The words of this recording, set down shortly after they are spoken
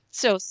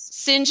So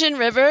St. John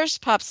Rivers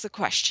pops the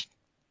question.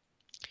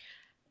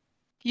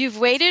 You've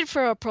waited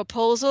for a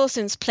proposal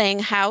since playing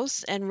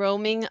house and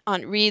roaming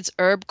Aunt Reed's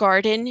herb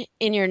garden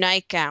in your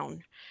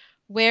nightgown,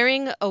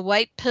 wearing a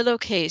white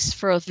pillowcase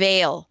for a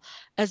veil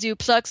as you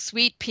pluck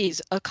sweet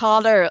peas, a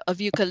collar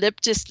of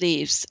eucalyptus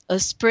leaves, a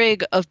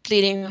sprig of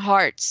bleeding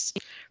hearts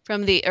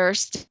from the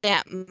earth's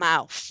damp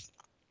mouth.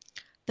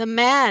 The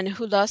man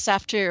who lusts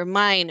after your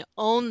mind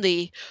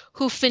only,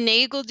 who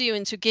finagled you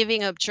into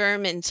giving up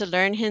German to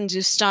learn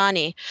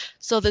Hindustani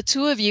so the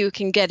two of you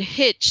can get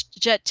hitched,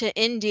 jet to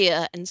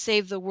India, and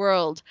save the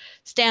world,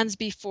 stands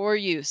before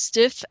you,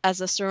 stiff as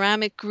a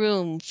ceramic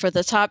groom for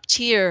the top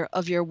tier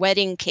of your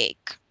wedding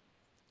cake.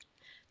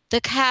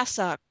 The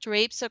cassock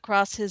drapes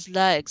across his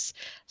legs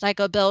like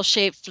a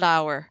bell-shaped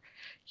flower.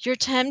 You're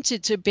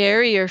tempted to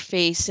bury your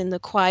face in the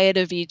quiet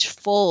of each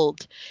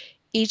fold,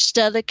 each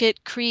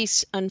delicate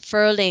crease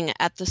unfurling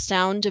at the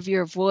sound of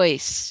your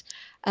voice,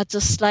 at the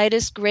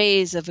slightest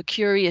graze of a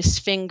curious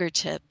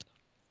fingertip.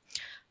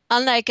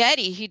 Unlike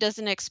Eddie, he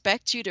doesn't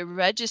expect you to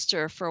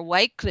register for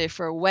Whitecliff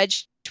or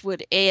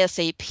Wedgwood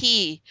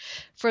ASAP,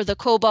 for the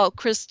cobalt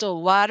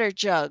crystal water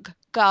jug,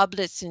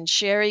 goblets and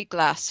sherry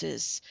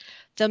glasses,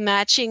 the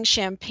matching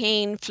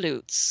champagne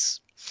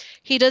flutes.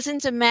 He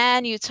doesn't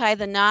demand you tie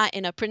the knot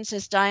in a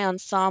Princess Di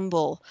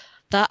ensemble,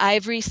 the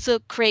ivory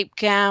silk crepe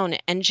gown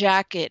and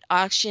jacket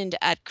auctioned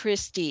at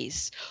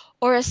Christie's,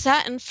 or a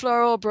satin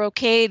floral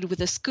brocade with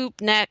a scoop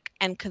neck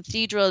and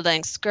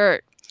cathedral-length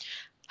skirt.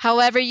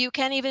 However, you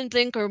can't even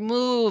blink or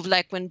move,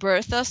 like when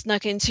Bertha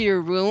snuck into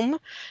your room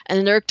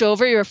and lurked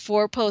over your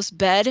four-post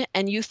bed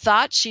and you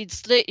thought she'd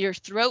slit your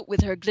throat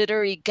with her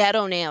glittery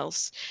ghetto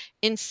nails.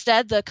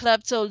 Instead, the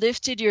klepto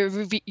lifted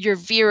your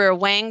Vera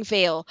Wang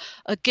veil,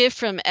 a gift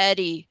from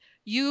Eddie.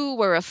 You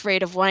were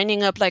afraid of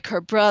winding up like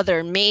her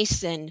brother,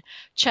 Mason,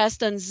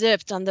 chest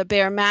unzipped on the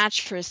bare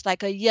mattress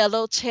like a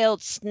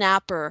yellow-tailed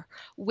snapper,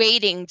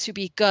 waiting to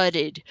be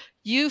gutted.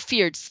 You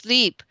feared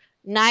sleep,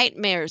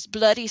 nightmares,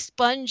 bloody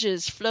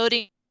sponges,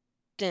 floating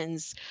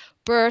mountains,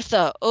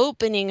 Bertha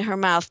opening her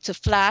mouth to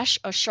flash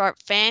a sharp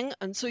fang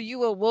until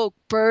you awoke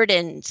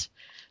burdened,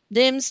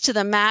 limbs to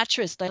the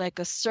mattress like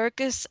a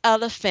circus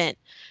elephant,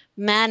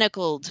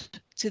 manacled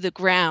to the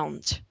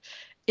ground.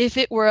 If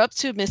it were up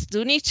to Miss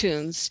Looney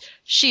Tunes,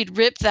 she'd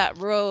rip that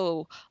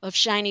row of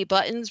shiny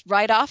buttons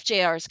right off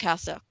JR's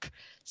cassock,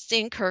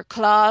 sink her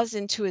claws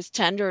into his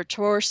tender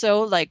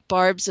torso like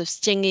barbs of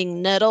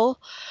stinging nettle,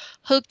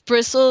 hooked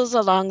bristles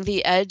along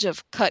the edge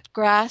of cut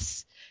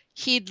grass.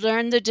 He'd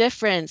learn the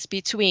difference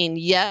between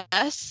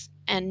yes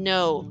and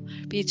no,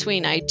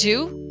 between I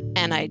do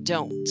and I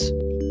don't.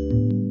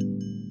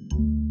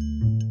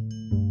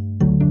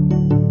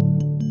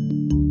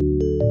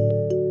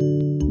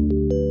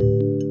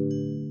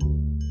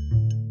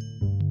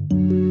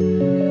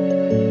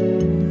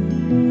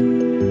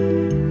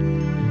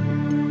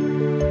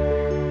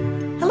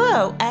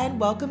 Hello, and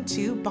welcome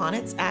to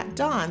Bonnets at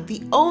Dawn,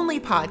 the only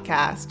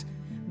podcast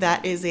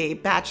that is a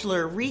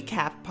Bachelor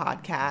recap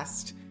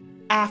podcast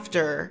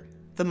after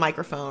the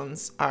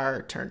microphones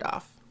are turned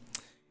off.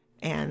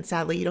 And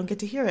sadly, you don't get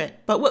to hear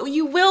it. But what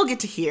you will get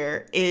to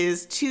hear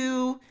is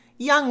two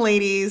young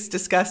ladies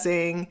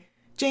discussing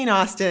Jane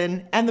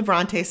Austen and the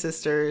Bronte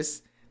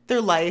sisters,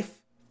 their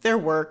life, their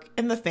work,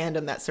 and the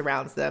fandom that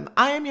surrounds them.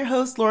 I am your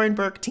host, Lauren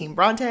Burke, Team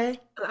Bronte. And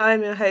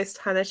I'm your host,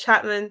 Hannah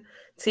Chapman,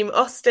 Team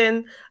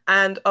Austen.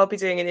 And I'll be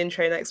doing an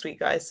intro next week,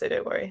 guys, so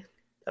don't worry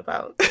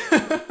about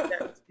never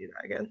to do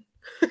that again.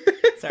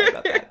 Sorry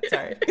about that.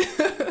 Sorry.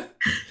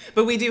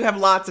 But we do have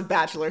lots of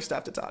Bachelor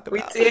stuff to talk about. We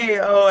do.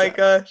 Oh my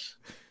gosh.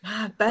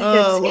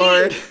 Becca T.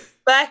 Lord.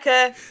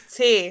 Becca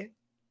T.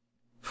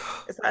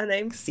 Is that her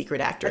name?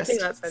 Secret actress. I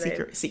think that's her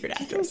name. Secret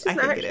actress. I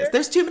think it is.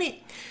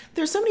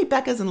 There's so many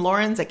Beccas and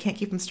Laurens. I can't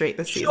keep them straight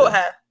this season. Short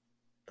hair.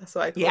 That's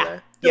what I call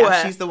her.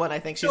 Yeah, she's the one. I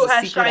think she's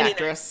a secret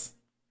actress.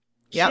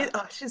 Yeah.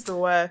 She's the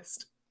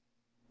worst.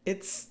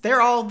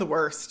 They're all the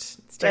worst.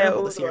 It's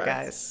terrible this year,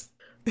 guys.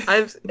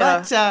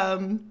 But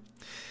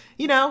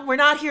we're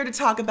not here to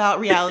talk about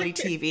reality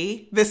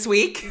TV this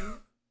week.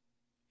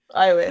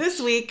 I wish.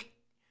 This week,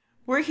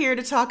 we're here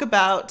to talk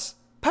about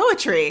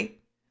poetry.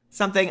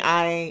 Something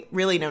I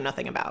really know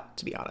nothing about,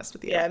 to be honest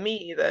with you. Yeah, me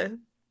either.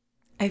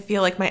 I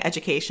feel like my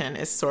education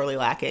is sorely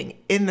lacking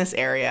in this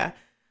area.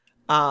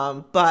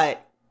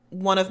 But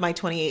one of my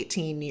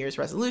 2018 New Year's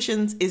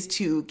resolutions is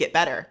to get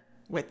better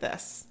with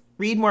this.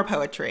 Read more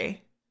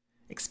poetry.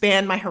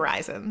 Expand my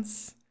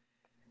horizons.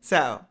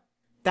 So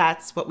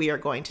that's what we are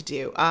going to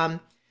do.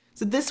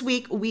 So this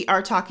week we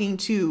are talking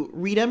to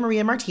Rita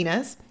Maria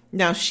Martinez.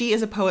 Now, she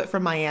is a poet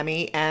from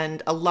Miami,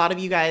 and a lot of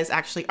you guys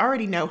actually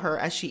already know her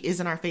as she is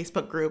in our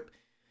Facebook group.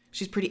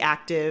 She's pretty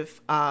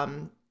active.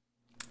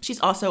 She's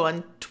also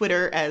on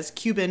Twitter as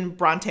Cuban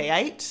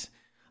Bronteite.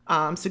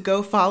 So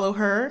go follow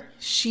her.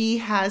 She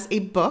has a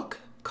book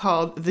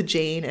called The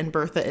Jane and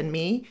Bertha and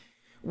Me,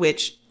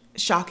 which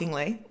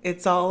shockingly,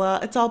 it's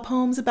all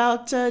poems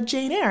about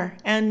Jane Eyre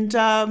and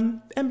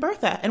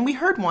Bertha. And we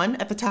heard one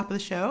at the top of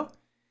the show.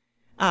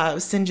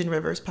 St. John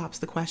Rivers pops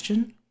the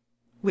question,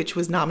 which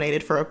was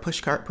nominated for a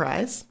Pushcart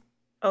Prize.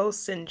 Oh,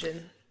 St.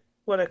 John.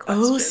 What a Oh,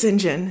 question.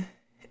 St. John.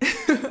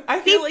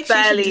 I feel like she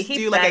should just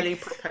do like barely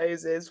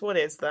proposes. What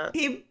is that?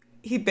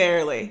 he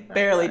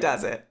barely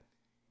does it.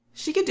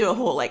 She could do a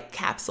whole like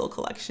capsule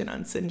collection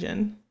on St.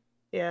 John.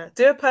 Yeah,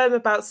 do a poem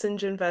about St.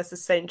 John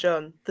versus St.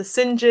 John. The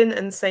St. John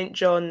and St.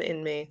 John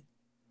in me.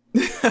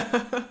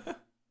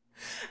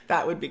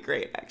 That would be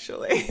great,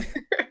 actually.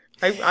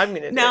 I'm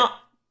gonna do now. it.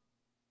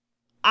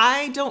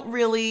 I don't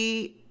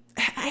really.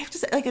 I have to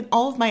say, like in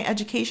all of my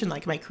education,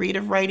 like my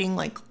creative writing,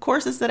 like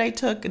courses that I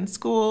took in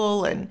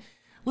school and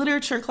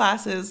literature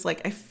classes,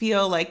 like I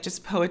feel like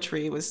just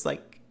poetry was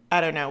like,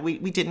 I don't know, we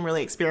didn't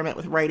really experiment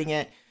with writing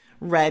it.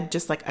 Read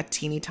just like a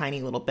teeny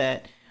tiny little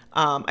bit.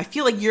 I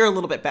feel like you're a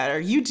little bit better.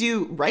 You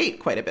do write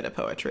quite a bit of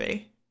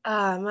poetry.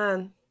 Ah,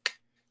 man.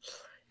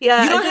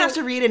 Yeah, you don't have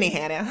to read any,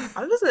 Hannah.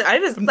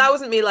 That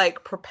wasn't me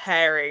like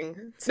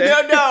preparing to. No,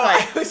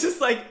 like, I was just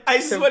like, I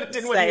just didn't want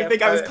you to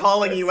think I was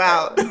calling you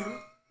out.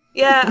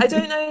 Yeah, I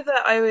don't know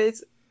that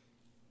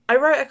I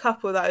wrote a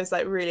couple that I was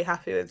like really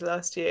happy with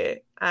last year,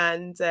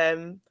 and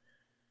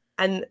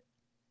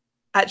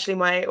actually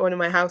one of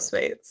my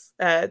housemates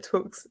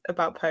talks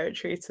about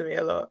poetry to me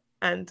a lot,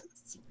 and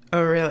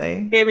oh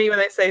really? Hear me when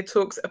I say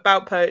talks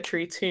about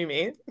poetry to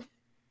me.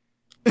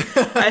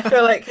 I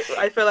feel like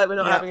we're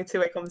not having a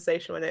two-way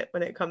conversation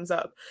when it comes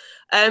up.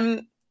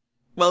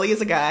 Well, he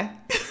is a guy.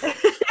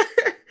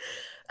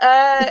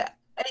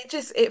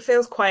 It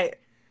feels quite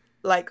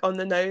like on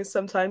the nose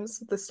sometimes,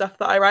 the stuff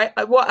that I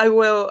write. What I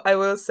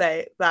will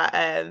say that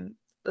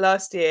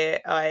last year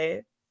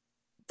I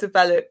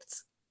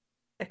developed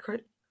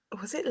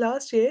was it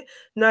last year?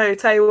 No,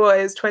 tell you what,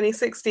 it was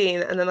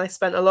 2016, and then I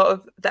spent a lot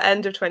of the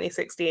end of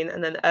 2016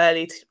 and then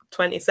early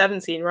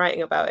 2017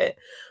 writing about it.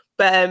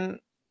 But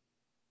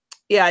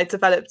yeah, I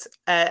developed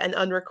an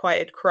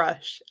unrequited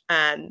crush,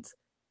 and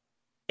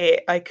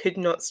I could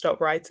not stop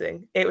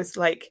writing. It was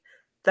like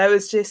there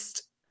was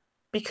just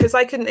because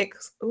I couldn't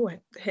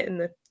hitting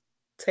the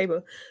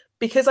table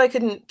because I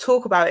couldn't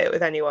talk about it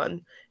with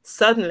anyone.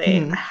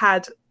 Suddenly, I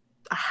had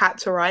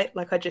to write.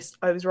 Like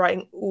I was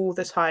writing all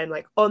the time,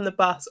 like on the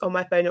bus, on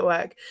my phone at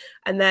work,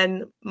 and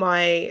then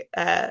my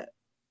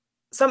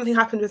something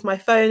happened with my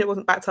phone. It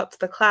wasn't backed up to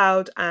the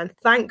cloud, and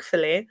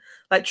thankfully,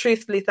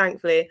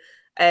 thankfully,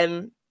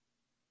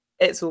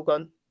 it's all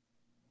gone.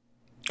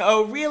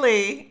 Oh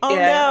really? Oh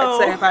yeah, no! I'd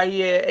say about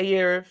a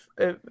year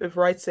of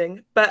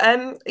writing, but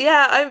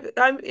yeah,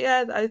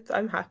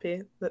 I'm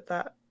happy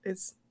that it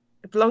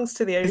belongs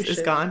to the ocean.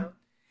 It's gone. Now.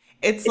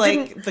 It's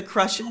like the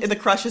crush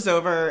is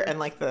over, and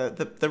like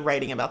the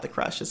writing about the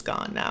crush is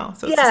gone now.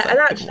 So it's yeah, just, like, and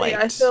actually,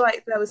 I feel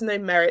like there was no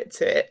merit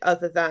to it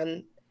other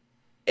than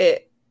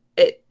I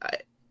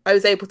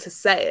was able to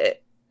say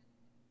it.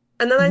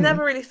 And then I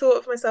never really thought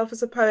of myself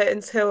as a poet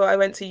until I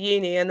went to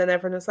uni, and then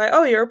everyone was like,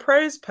 "Oh, you're a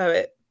prose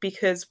poet,"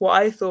 because what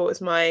I thought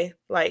was my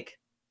like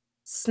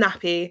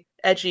snappy,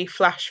 edgy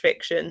flash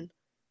fiction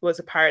was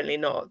apparently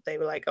not. They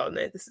were like, "Oh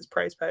no, this is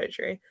prose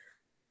poetry."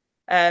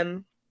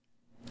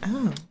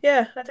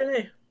 Yeah, I don't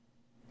know.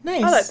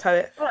 Nice. I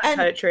like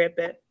poetry a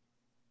bit.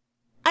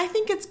 I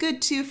think it's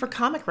good too for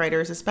comic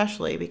writers,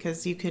 especially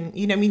because you can,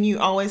 you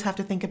always have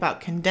to think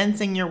about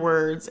condensing your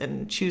words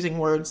and choosing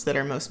words that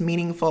are most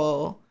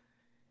meaningful.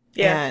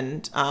 Yeah.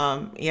 And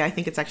I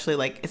think it's actually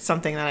like it's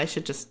something that I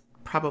should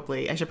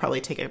probably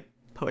take a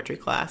poetry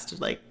class to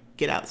like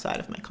get outside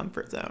of my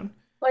comfort zone.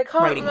 Well, I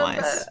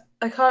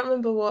can't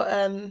remember what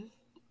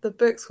the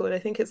book's called. I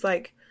think it's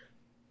like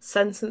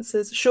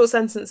Short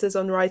Sentences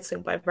on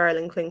Writing by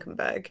Verlyn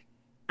Klinkenberg.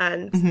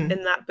 And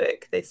in that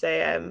book they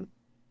say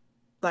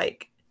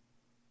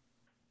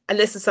and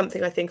this is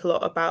something I think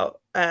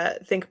about a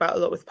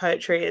lot with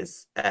poetry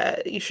is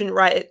you shouldn't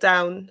write it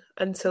down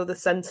until the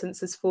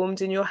sentence is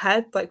formed in your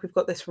head. Like we've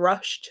got this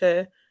rush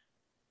to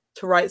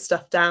write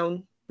stuff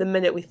down the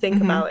minute we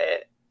think about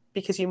it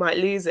because you might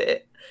lose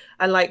it.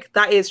 And like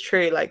that is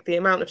true. Like the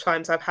amount of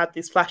times I've had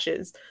these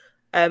flashes.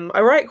 I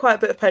write quite a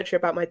bit of poetry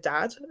about my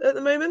dad at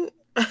the moment.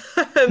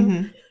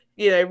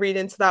 Read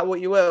into that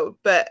what you will.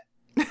 But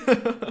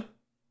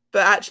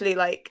actually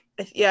like,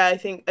 yeah, I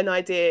think an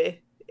idea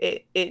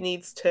it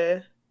needs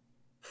to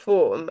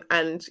form.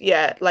 And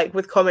yeah, like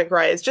with comic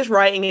writers, just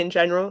writing in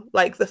general,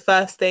 like the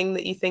first thing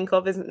that you think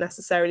of isn't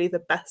necessarily the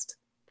best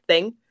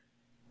thing.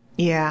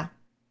 Yeah.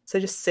 So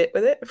just sit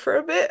with it for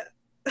a bit.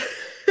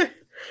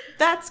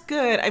 That's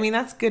good. I mean,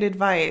 that's good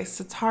advice.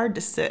 It's hard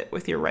to sit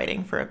with your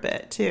writing for a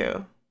bit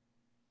too.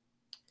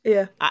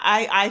 Yeah.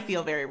 I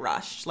feel very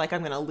rushed. Like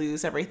I'm going to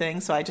lose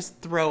everything. So I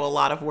just throw a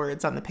lot of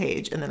words on the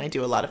page and then I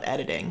do a lot of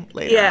editing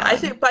later on.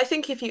 I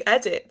think if you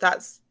edit,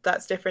 that's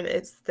different.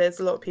 There's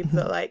a lot of people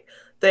that like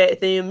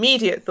the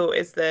immediate thought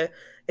is the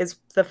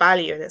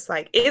value. And it's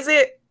like, is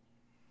it?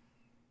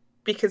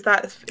 Because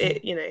that's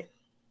it,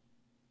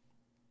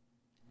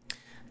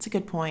 That's a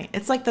good point.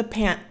 It's like the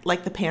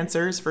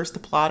pantsers versus the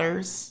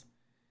plotters.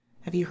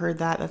 Have you heard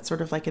that? That's sort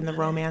of like in the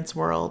romance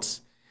world.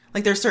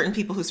 Like there's certain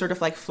people who sort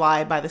of like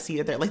fly by the seat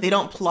of their, like they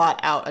don't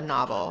plot out a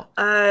novel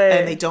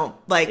and they don't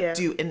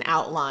do an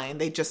outline.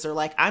 They just are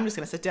like, I'm just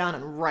going to sit down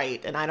and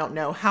write. And I don't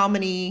know how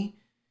many,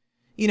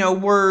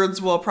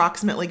 words will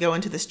approximately go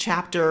into this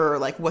chapter, or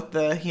like what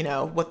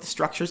the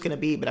structure is going to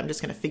be, but I'm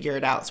just going to figure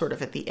it out sort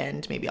of at the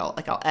end. Maybe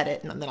I'll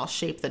edit and then I'll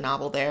shape the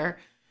novel there,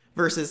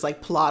 versus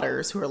like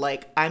plotters who are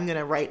like, I'm going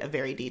to write a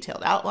very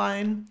detailed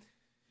outline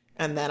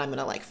and then I'm going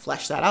to like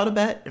flesh that out a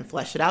bit and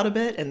flesh it out a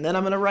bit. And then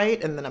I'm going to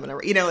write, and then I'm going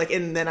to,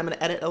 and then I'm going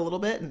to edit a little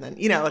bit. And then,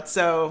 it's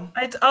so.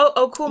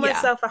 I'll call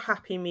myself a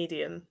happy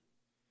medium.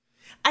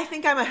 I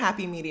think I'm a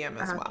happy medium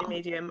as well. Happy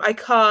medium. I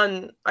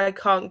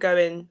can't go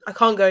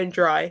in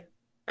dry.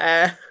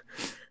 I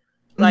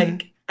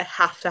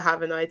have to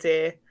have an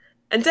idea.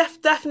 And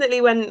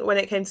definitely when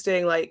it came to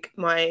doing like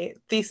my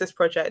thesis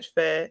project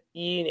for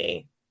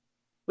uni,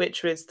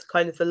 which was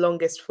kind of the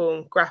longest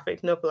form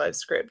graphic novel I've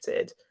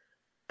scripted,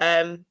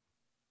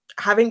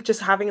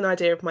 having an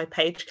idea of my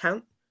page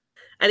count,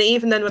 and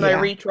even then when I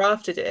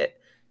redrafted it,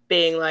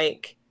 being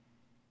like,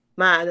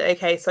 man,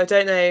 okay, so I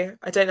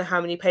don't know how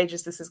many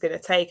pages this is going to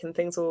take, and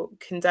things will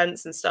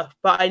condense and stuff,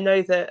 but I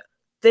know that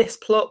this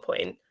plot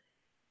point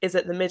is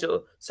at the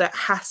middle, so it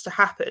has to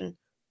happen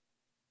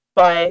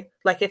by,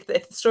 like, if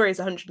the story is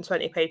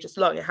 120 pages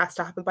long, it has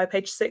to happen by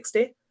page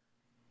 60.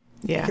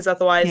 Yeah, because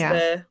otherwise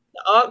the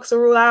arcs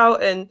are all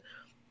out, and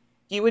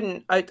you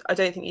wouldn't. I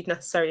don't think you'd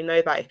necessarily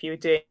know that if you were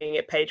doing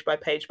it page by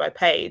page by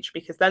page,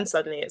 because then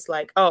suddenly it's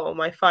like, oh,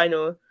 my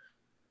final,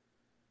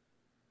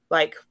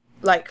 like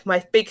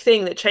my big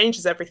thing that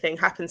changes everything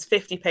happens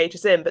 50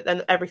 pages in, but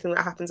then everything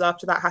that happens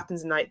after that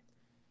happens in like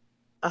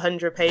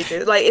 100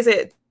 pages. Like, is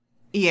it?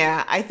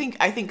 Yeah, I think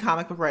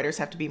comic book writers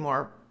have to be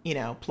more,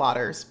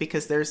 plotters,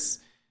 because there's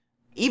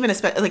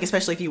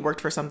especially if you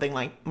worked for something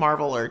like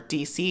Marvel or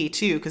DC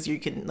too, because you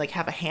can like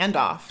have a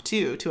handoff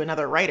too to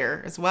another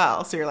writer as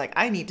well. So you're like,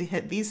 I need to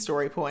hit these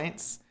story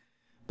points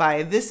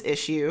by this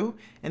issue,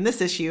 and this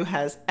issue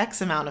has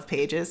X amount of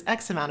pages,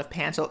 X amount of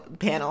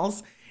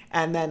panels,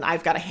 and then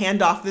I've got to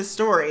hand off this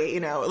story,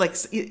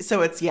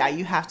 so it's,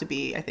 you have to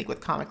be, I think,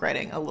 with comic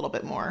writing a little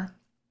bit more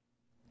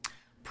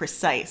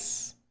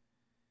precise,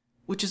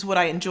 which is what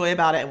I enjoy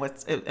about it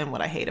and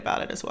what I hate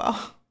about it as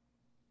well.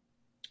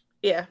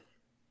 Yeah.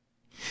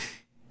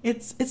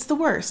 It's the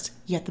worst,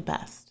 yet the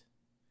best.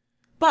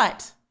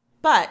 But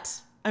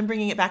I'm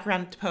bringing it back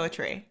around to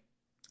poetry,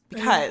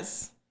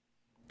 because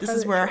this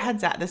is where our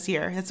head's at this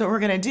year. That's what we're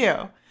going to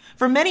do.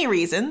 For many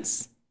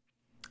reasons.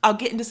 I'll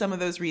get into some of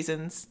those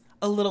reasons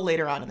a little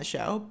later on in the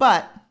show,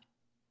 but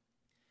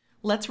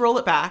let's roll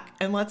it back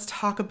and let's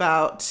talk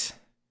about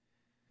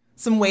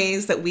some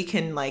ways that we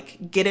can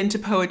like get into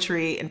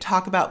poetry and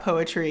talk about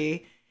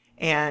poetry,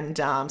 and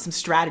some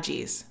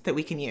strategies that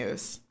we can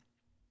use.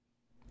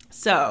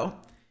 So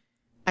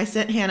I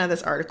sent Hannah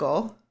this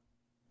article,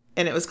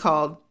 and it was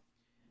called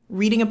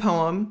Reading a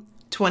Poem,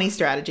 20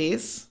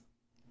 Strategies.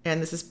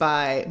 And this is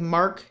by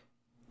Mark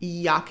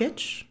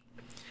Yakic,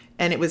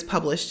 and it was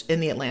published in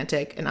The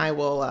Atlantic. And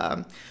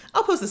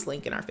I'll post this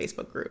link in our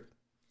Facebook group.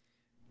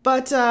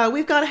 But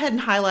we've gone ahead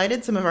and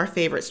highlighted some of our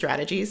favorite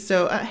strategies.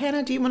 So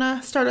Hannah, do you want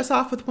to start us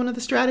off with one of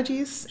the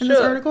strategies in this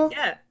article?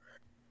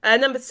 Yeah.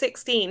 Number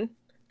 16.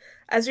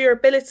 As your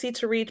ability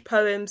to read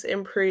poems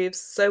improves,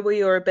 so will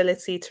your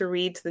ability to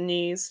read the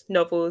news,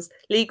 novels,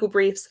 legal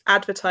briefs,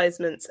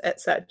 advertisements,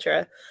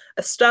 etc.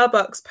 A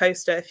Starbucks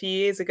poster a few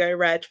years ago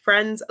read,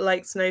 "Friends are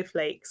like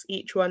snowflakes,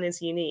 each one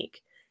is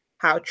unique."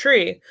 How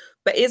true.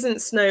 But isn't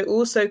snow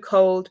also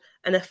cold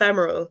and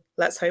ephemeral?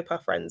 Let's hope our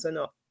friends are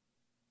not.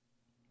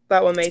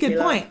 That one made me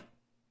laugh.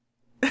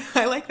 That's a good point.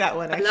 I like that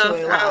one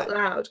actually a lot.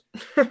 Out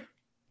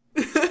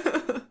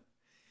loud.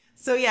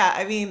 So yeah,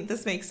 I mean,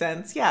 this makes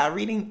sense. Yeah,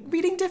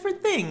 reading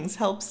different things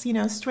helps,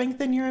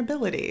 strengthen your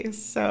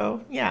abilities.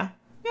 So yeah,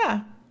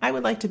 I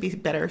would like to be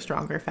better,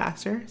 stronger,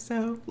 faster.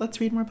 So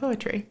let's read more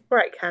poetry.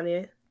 Right,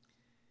 Kanye.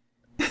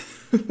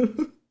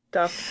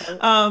 Daft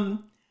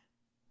Punk.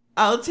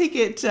 I'll take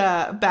it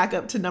back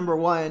up to number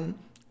 1,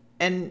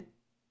 and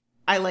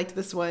I liked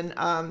this one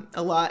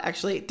a lot,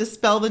 actually.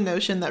 Dispel the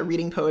notion that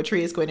reading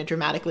poetry is going to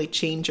dramatically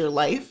change your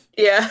life.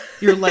 Yeah.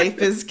 Your life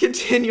is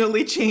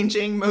continually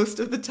changing most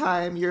of the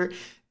time. You're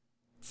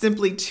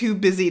simply too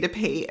busy to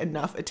pay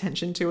enough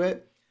attention to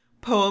it.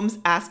 Poems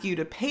ask you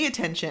to pay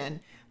attention.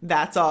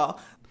 That's all.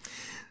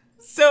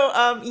 So,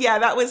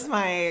 that was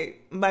I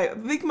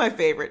think my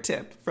favorite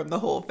tip from the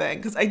whole thing,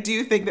 because I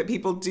do think that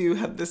people do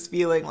have this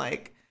feeling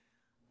like,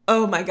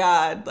 oh my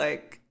God,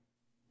 like,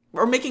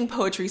 or making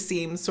poetry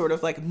seem sort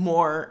of like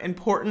more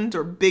important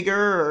or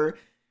bigger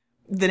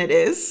than it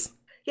is.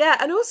 Yeah,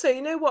 and also,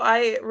 what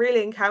I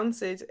really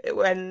encountered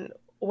when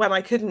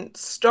I couldn't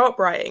stop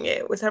writing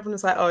it was everyone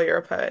was like, "Oh, you're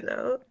a poet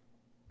now,"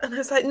 and I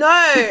was like,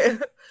 "No,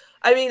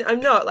 I mean, I'm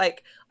not.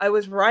 Like, I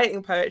was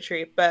writing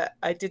poetry, but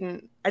I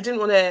didn't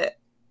want to."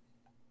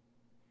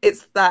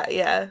 It's that,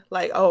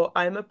 like, oh,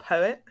 I'm a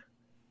poet.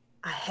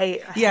 I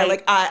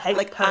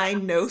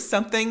know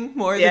something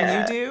more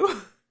than you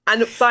do.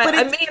 And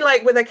I mean,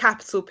 like, with a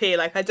capital P,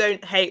 like, I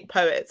don't hate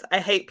poets. I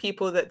hate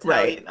people that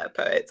tell you they're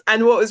poets.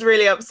 And what was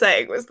really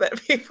upsetting was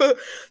that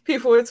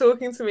people were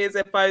talking to me as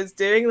if I was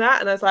doing that.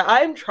 And I was like,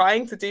 I'm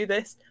trying to do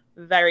this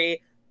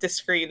very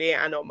discreetly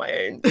and on my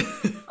own.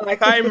 Like,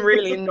 I'm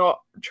really not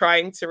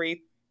trying to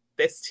read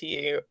this to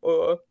you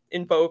or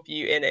involve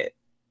you in it.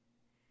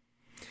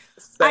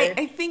 So.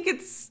 I think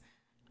it's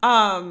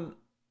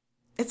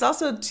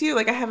also too,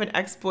 like, I have an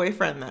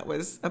ex-boyfriend that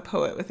was a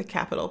poet with a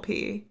capital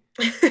P.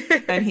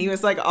 And he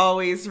was like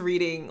always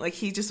reading, like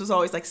he just was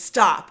always like,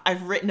 stop,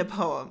 I've written a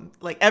poem,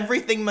 like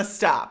everything must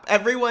stop,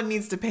 everyone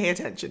needs to pay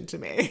attention to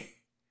me,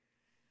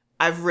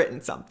 I've written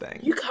something.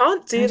 You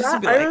can't do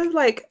that. I remember,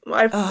 like,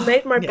 I've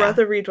made my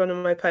brother read one of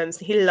my poems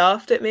and he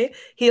laughed at me.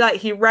 He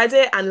read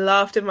it and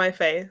laughed in my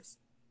face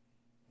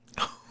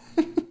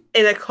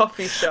in a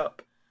coffee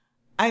shop.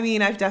 I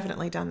mean, I've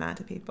definitely done that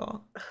to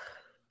people.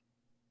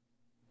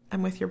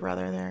 I'm with your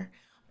brother there.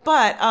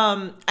 But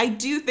I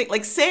do think,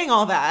 like, saying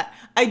all that,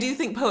 I do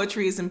think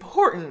poetry is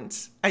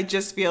important. I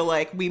just feel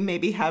like we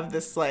maybe have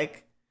this,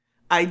 like,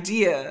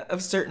 idea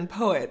of certain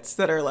poets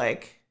that are,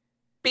 like...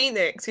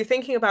 Beatniks. You're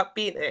thinking about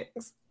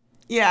beatniks.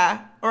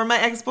 Yeah. Or my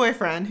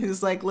ex-boyfriend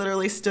who's, like,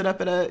 literally stood up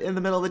in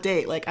the middle of a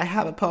date, like, I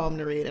have a poem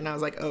to read. And I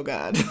was like, oh,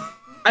 God.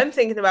 I'm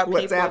thinking about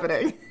what's people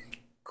happening.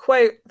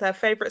 Quote their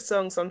favourite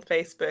songs on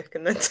Facebook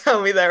and then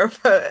tell me they're a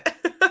poet.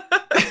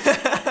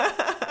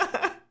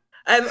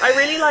 I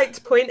really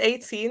liked point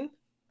 18,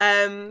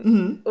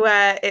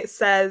 where it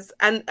says,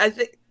 and I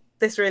think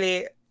this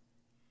really,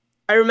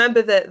 I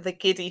remember the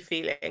giddy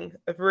feeling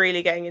of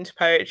really getting into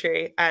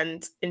poetry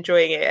and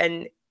enjoying it.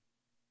 And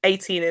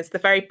 18 is the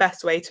very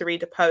best way to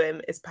read a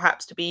poem is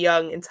perhaps to be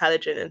young,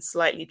 intelligent, and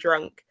slightly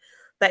drunk.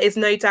 There is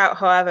no doubt,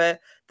 however,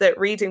 that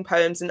reading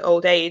poems in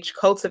old age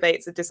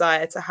cultivates a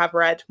desire to have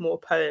read more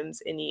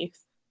poems in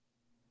youth.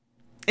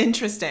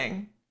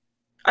 Interesting.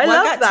 I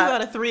love got that. 2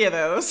 out of 3 of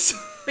those.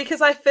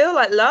 Because I feel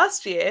like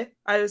last year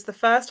I was the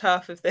first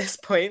half of this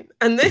point,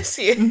 and this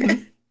year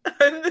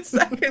I'm the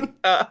second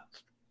half.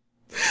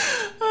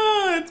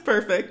 Oh, it's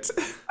perfect.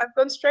 I've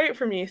gone straight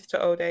from youth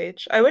to old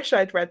age. I wish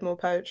I'd read more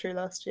poetry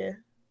last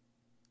year.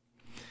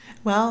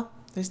 Well,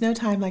 there's no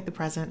time like the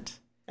present,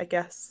 I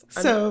guess.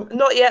 So I'm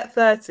not yet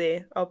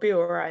 30. I'll be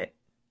all right.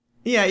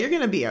 Yeah, you're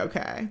gonna be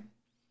okay.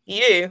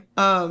 You,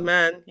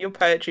 man, your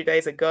poetry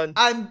days are gone.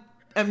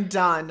 I'm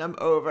done. I'm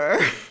over.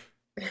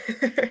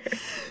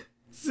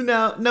 So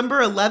now,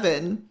 number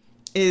 11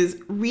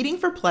 is reading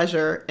for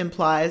pleasure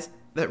implies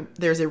that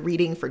there's a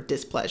reading for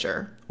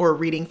displeasure or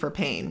reading for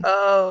pain.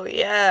 Oh,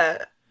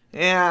 yeah.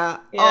 Yeah.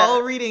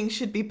 All reading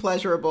should be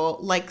pleasurable.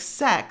 Like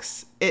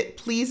sex, it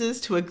pleases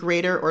to a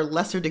greater or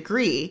lesser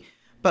degree,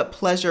 but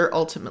pleasure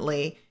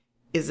ultimately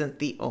isn't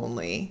the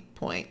only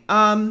point.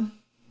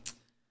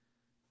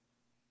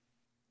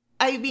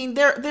 I mean,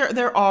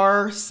 there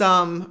are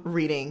some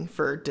reading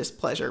for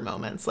displeasure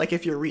moments. Like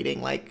if you're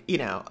reading, like, you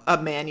know,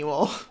 a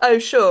manual. Oh,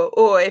 sure.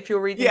 Or if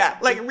you're reading. Yeah,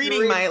 like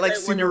reading my, like,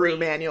 Subaru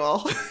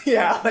manual.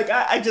 Yeah, like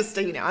I just,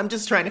 you know, I'm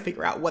just trying to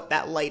figure out what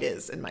that light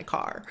is in my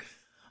car.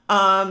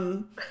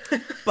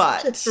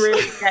 But. Just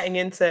really getting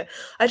into,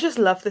 I just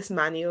love this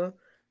manual.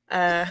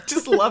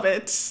 Just love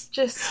it.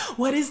 Just.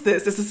 What is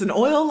this? Is this an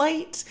oil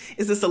light?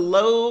 Is this a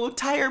low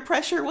tire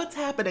pressure? What's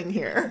happening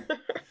here?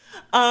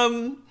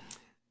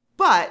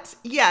 But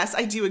yes,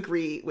 I do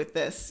agree with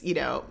this, you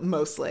know,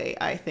 mostly.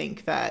 I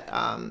think that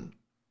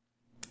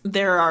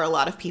there are a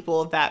lot of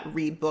people that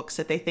read books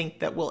that they think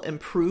that will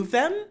improve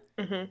them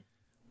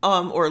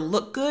or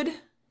look good.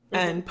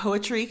 And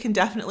poetry can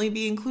definitely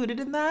be included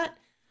in that.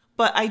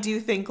 But I do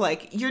think,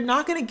 like, you're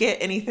not going to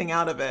get anything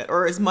out of it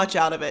or as much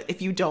out of it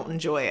if you don't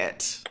enjoy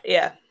it.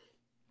 Yeah.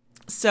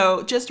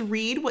 So just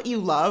read what you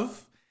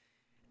love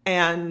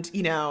and,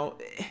 you know,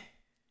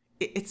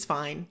 it's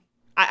fine.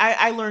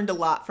 I learned a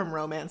lot from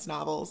romance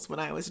novels when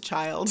I was a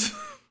child.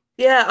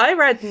 Yeah, I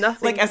read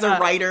nothing. Like as a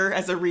writer,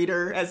 as a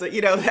reader, as a,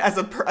 you know,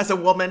 as a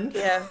woman.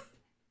 Yeah.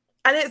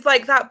 And it's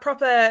like that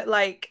proper,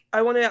 like,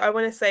 I want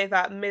to say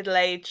that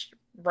middle-aged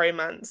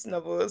romance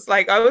novels.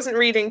 Like, I wasn't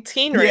reading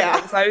teen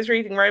romance. I was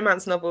reading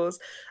romance novels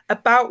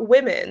about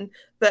women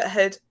that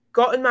had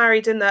gotten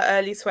married in their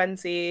early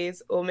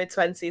 20s or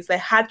mid-20s. They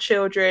had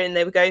children.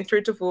 They were going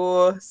through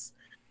divorce.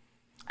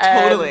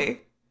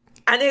 Totally.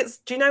 And it's,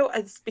 do you know,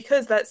 it's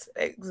because that's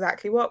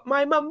exactly what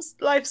my mum's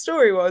life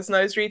story was. And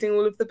I was reading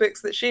all of the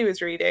books that she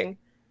was reading.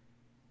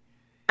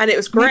 And it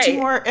was great. Made you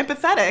more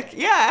empathetic.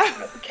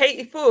 Yeah.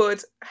 Katie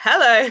Ford.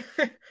 Hello.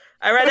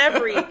 I read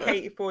every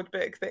Katie Ford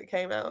book that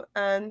came out.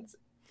 And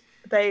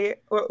they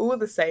were all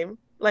the same.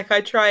 Like,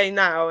 I try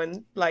now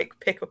and, like,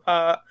 pick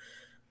apart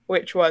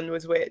which one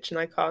was which. And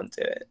I can't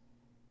do it.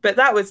 But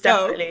that was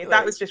definitely,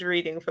 that was just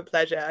reading for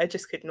pleasure. I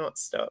just could not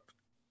stop.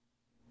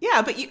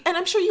 Yeah, but and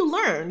I'm sure you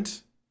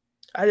learned.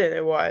 I don't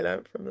know what I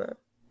learned from that.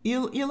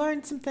 You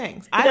learned some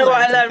things. You know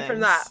what I learned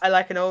from that? I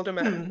like an older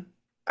man.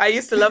 I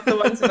used to love the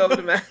ones with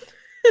older men.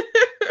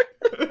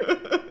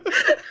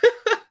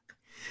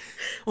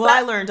 Well,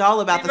 I learned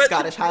all about the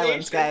Scottish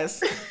Highlands,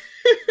 guys.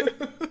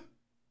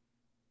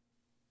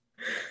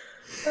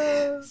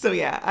 So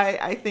yeah,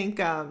 I think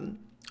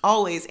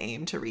always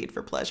aim to read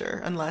for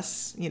pleasure,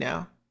 unless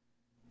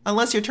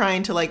you're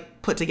trying to,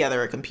 like, put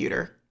together a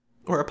computer.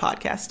 or a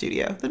podcast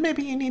studio, then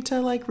maybe you need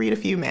to like read a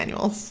few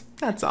manuals.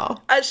 That's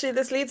all. Actually,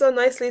 this leads on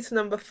nicely to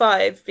number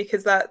 5,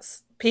 because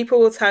that's people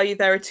will tell you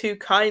there are 2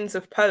 kinds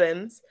of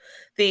poems: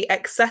 the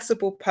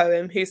accessible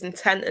poem, whose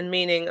intent and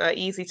meaning are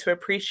easy to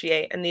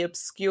appreciate, and the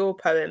obscure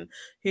poem,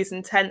 whose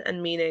intent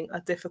and meaning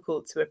are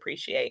difficult to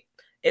appreciate.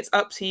 It's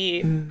up to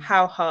you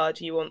how hard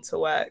you want to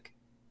work.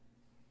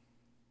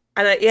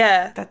 And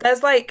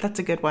there's like, that's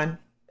a good one.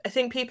 I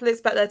think people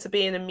expect there to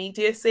be an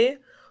immediacy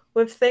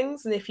with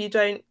things, and if you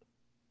don't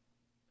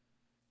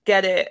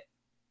get it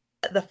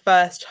the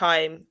first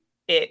time,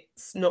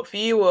 it's not for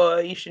you,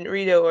 or you shouldn't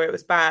read it, or it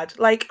was bad.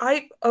 Like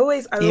I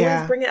always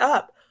bring it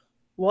up.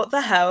 What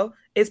the hell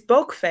is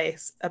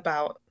Bogface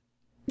about?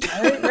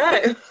 I don't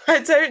know. I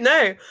don't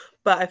know,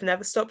 but I've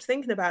never stopped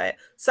thinking about it.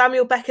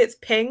 Samuel Beckett's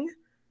Ping.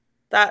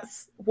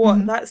 That's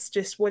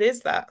just, what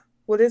is that?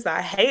 What is that?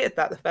 I hated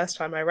that the first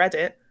time I read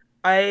it.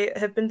 I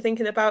have been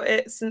thinking about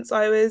it since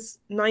I was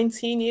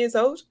 19 years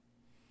old.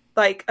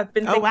 Like, I've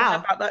been thinking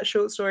about that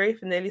short story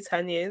for nearly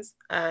 10 years.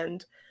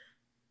 And,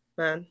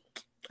 man,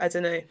 I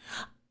don't know.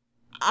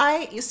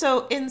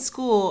 So in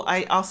school,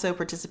 I also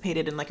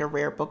participated in like a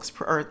rare books,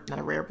 or not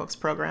a rare books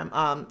program,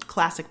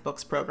 classic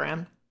books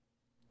program.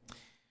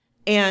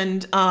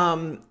 And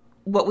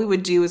what we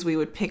would do is we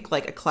would pick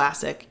like a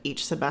classic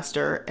each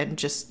semester,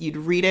 and you'd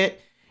read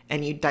it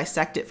and you'd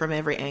dissect it from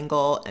every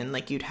angle. And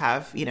like you'd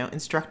have,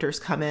 instructors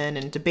come in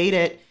and debate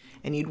it,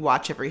 and you'd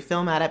watch every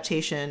film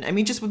adaptation. I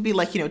mean, just would be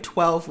like,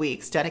 12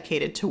 weeks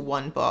dedicated to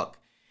one book.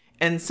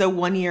 And so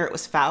one year it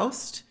was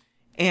Faust.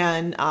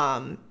 And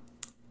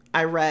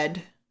I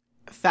read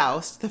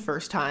Faust the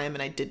first time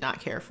and I did not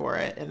care for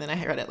it. And then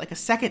I read it like a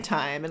second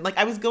time. And like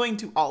I was going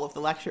to all of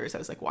the lectures. I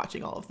was like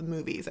watching all of the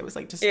movies. I was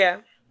like just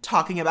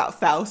talking about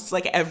Faust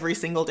like every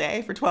single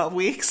day for 12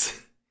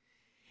 weeks.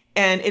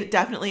 And it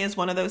definitely is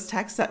one of those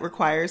texts that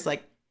requires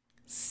like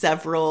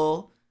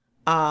several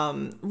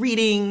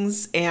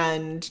readings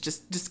and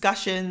just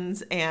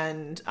discussions,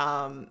 and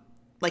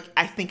like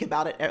I think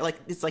about it, like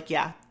it's like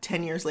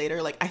 10 years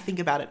later, like I think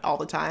about it all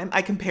the time.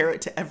 I compare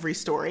it to every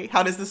story.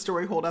 How does the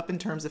story hold up in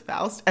terms of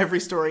Faust? Every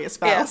story is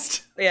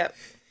Faust. Yeah.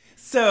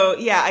 So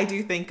I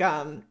do think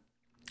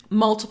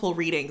multiple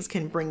readings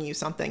can bring you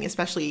something,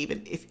 especially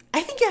even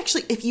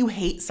if you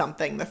hate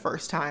something the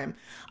first time,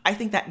 I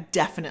think that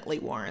definitely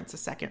warrants a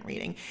second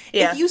reading.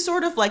 If you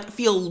sort of like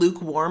feel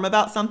lukewarm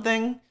about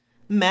something,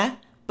 meh.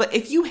 But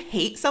if you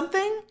hate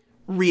something,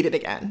 read it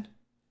again.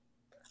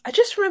 I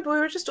just remember we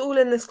were just all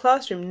in this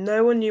classroom.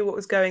 No one knew what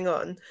was going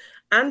on.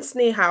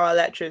 Anthony Howe, our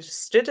lecturer,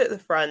 just stood at the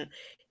front.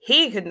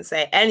 He couldn't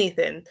say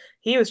anything.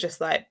 He was just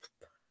like,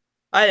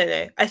 I don't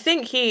know. I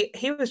think he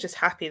was just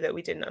happy that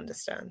we didn't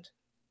understand.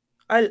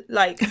 He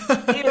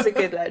was a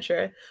good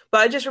lecturer.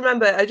 But I just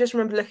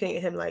remember looking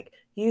at him like,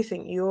 you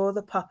think you're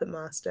the puppet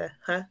master,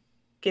 huh?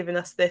 Giving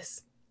us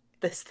this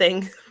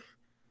thing.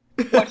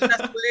 Watching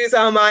us lose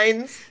our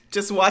minds,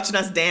 just watching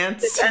us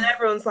dance, and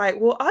everyone's like,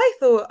 "Well, I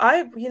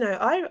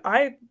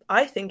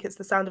think it's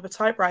the sound of a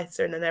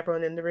typewriter," and then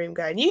everyone in the room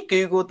going, "You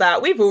googled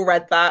that? We've all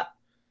read that.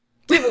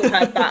 We've all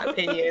had that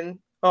opinion."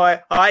 Oh,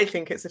 I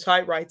think it's a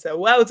typewriter.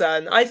 Well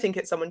done. I think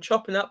it's someone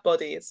chopping up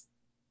bodies.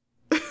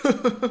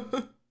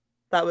 That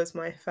was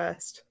my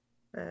first.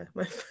 I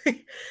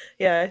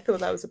thought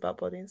that was about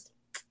bodies.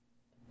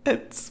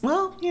 It's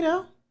not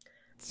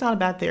a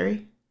bad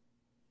theory.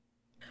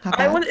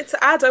 I wanted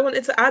to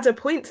add a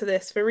point to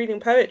this for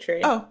reading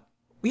poetry. Oh,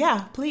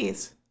 yeah,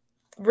 please.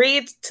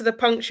 Read to the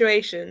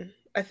punctuation.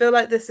 I feel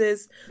like this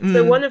is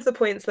so one of the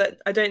points that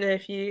I don't know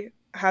if you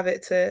have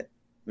it to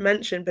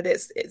mention, but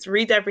it's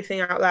read everything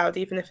out loud,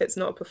 even if it's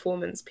not a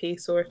performance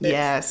piece, or if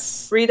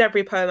it's read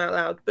every poem out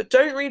loud. But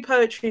don't read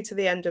poetry to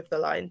the end of the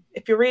line.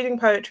 If you're reading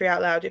poetry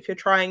out loud, if you're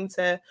trying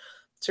to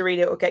read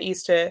it or get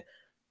used to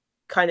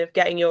kind of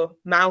getting your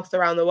mouth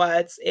around the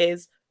words,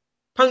 is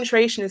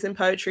punctuation is in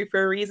poetry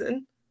for a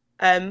reason.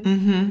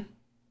 And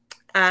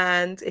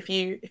if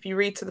you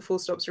read to the full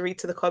stops or read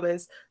to the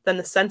commas, then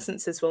the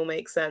sentences will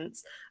make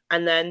sense,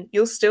 and then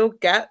you'll still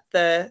get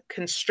the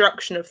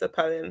construction of the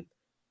poem,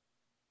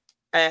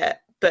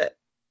 but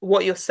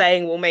what you're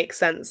saying will make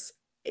sense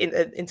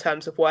in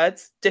terms of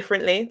words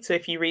differently. So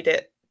if you read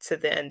it to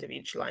the end of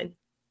each line,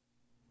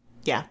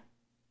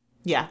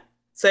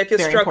 so if you're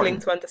struggling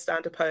to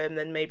understand a poem,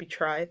 then maybe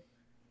try.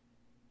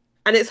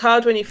 And it's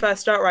hard when you first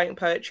start writing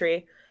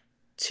poetry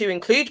to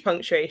include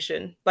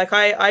punctuation. Like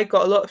I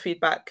got a lot of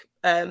feedback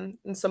in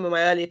some of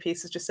my earlier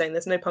pieces just saying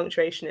there's no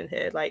punctuation in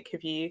here. Like,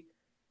 have you,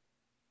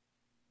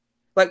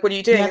 like, what are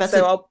you doing?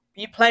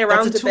 You play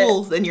around that's a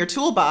tool in your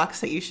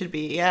toolbox that you should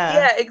be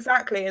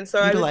exactly. And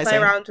so utilizing. I would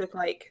play around with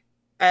like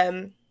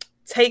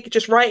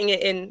just writing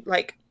it in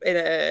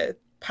a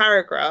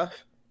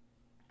paragraph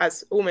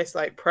as almost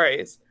like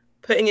prose,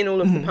 putting in all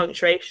of the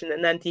punctuation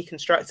and then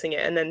deconstructing it,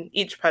 and then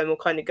each poem will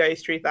kind of go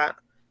through that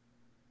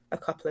a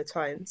couple of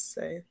times.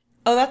 So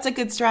that's a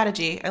good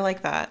strategy. I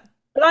like that.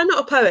 But I'm not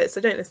a poet, so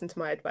don't listen to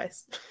my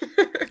advice.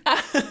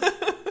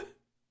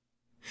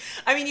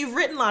 I mean, you've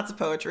written lots of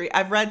poetry.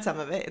 I've read some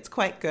of it. It's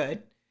quite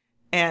good.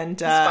 And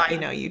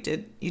you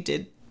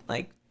did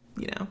like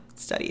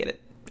study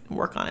it and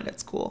work on it at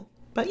school.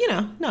 But,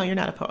 no, you're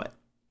not a poet.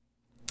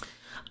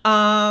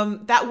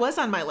 That was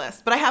on my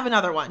list, but I have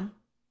another one.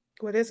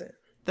 What is it?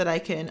 That I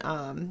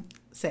can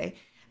say.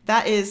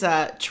 That is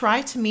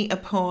try to meet a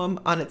poem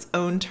on its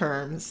own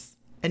terms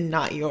and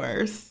not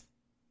yours.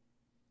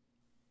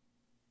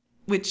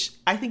 Which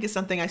I think is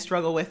something I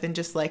struggle with in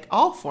just like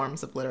all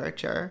forms of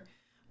literature.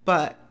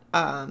 But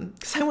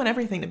because I want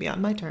everything to be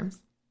on my terms.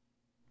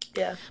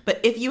 Yeah. But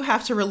if you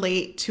have to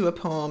relate to a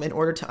poem in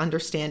order to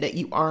understand it,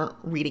 you aren't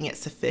reading it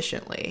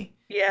sufficiently.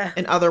 Yeah.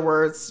 In other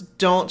words,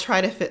 don't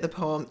try to fit the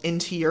poem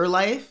into your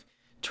life.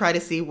 Try to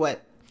see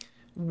what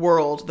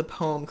world the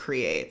poem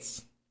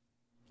creates.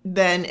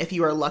 Then, if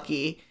you are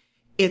lucky,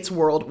 its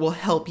world will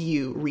help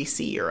you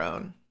re-see your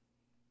own.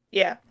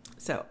 Yeah.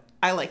 So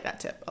I like that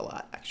tip a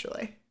lot,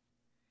 actually.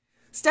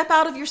 Step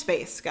out of your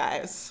space,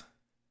 guys.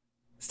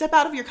 Step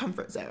out of your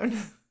comfort zone.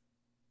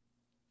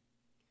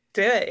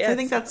 Do it, yeah. So I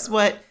think that's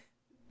what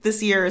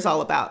this year is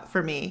all about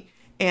for me.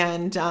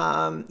 And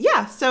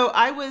so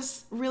I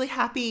was really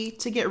happy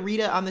to get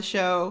Rita on the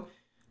show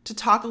to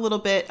talk a little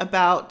bit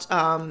about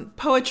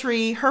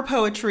poetry, her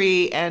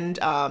poetry, and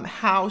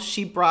how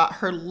she brought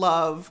her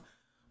love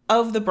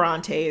of the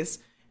Brontes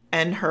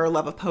and her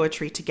love of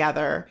poetry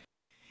together.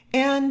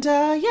 And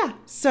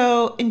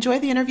so enjoy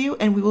the interview,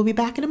 and we will be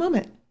back in a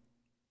moment.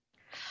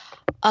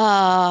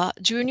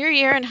 Junior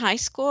year in high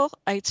school,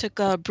 I took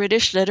a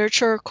British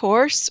literature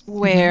course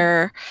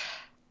where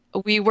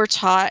we were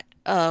taught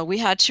we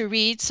had to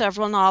read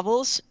several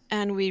novels,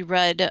 and we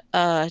read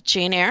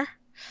Jane Eyre.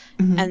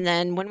 And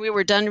then when we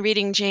were done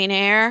reading Jane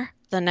Eyre,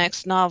 the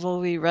next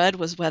novel we read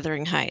was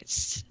Wuthering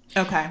Heights.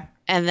 Okay.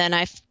 And then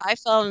I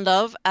fell in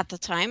love at the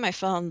time. I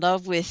fell in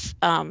love with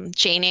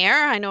Jane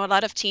Eyre. I know a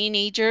lot of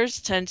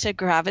teenagers tend to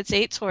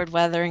gravitate toward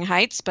Wuthering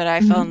Heights, but I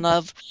fell in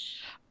love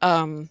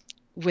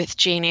with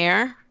Jane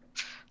Eyre.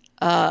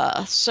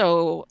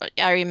 So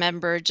I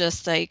remember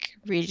just like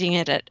reading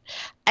it.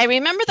 I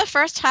remember the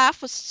first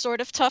half was sort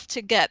of tough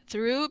to get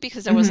through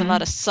because there was a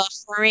lot of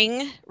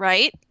suffering,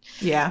 right?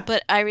 Yeah.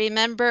 But I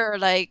remember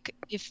like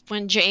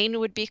when Jane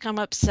would become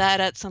upset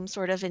at some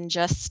sort of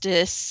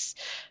injustice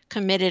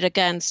committed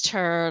against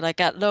her, like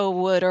at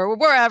Lowood or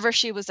wherever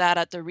she was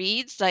at the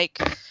Reeds,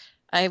 like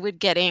I would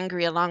get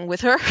angry along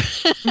with her.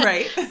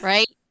 Right.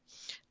 Right.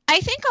 I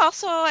think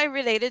also I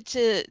related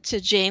to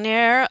Jane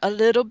Eyre a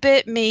little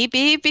bit,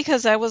 maybe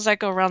because I was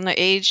like around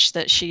the age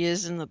that she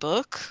is in the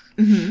book.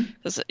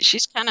 Because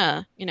she's kind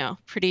of,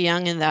 pretty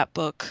young in that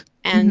book.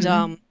 And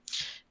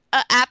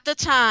at the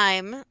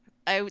time,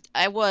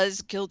 I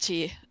was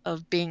guilty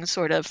of being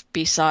sort of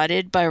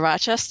besotted by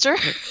Rochester.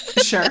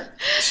 Sure.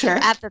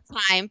 At the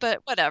time,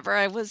 but whatever.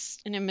 I was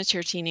an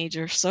immature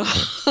teenager, so...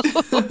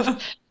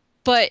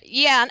 But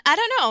yeah, I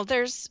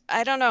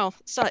don't know.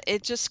 So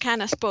it just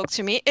kind of spoke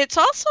to me. It's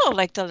also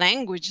like the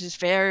language is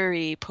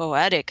very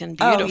poetic and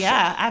beautiful. Oh,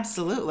 yeah,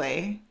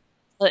 absolutely.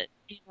 But,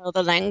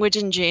 the language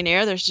in Jane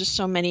Eyre, there's just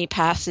so many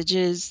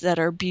passages that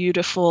are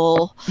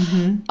beautiful.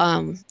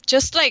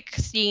 Just like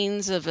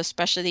scenes of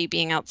especially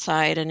being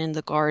outside and in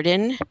the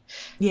garden.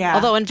 Yeah.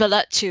 Although in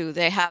Villette too,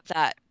 they have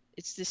that.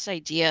 It's this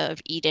idea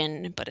of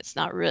Eden, but it's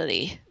not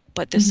really.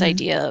 But this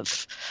idea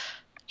of,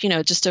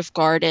 just of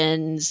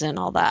gardens and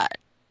all that.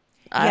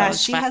 Yeah,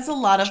 she has a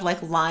lot of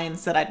like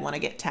lines that I'd want to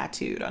get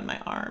tattooed on my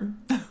arm.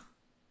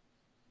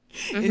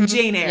 In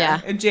Jane Eyre,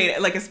 yeah. In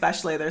Jane, like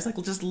especially, there's like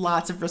just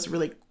lots of just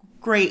really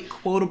great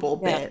quotable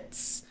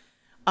bits.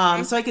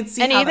 So I could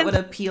see how that would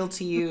appeal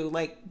to you.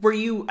 Like, were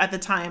you at the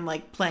time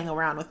like playing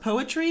around with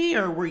poetry,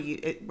 or were you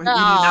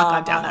not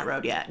gone down that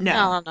road yet?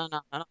 No.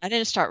 I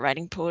didn't start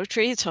writing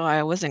poetry until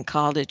I was in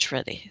college,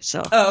 really.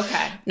 So. Oh,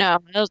 okay. No,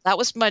 that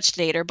was much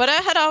later. But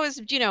I had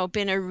always,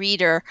 been a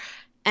reader.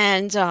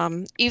 And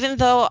even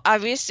though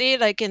obviously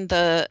like in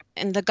the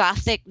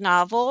Gothic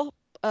novel,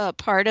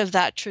 part of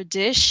that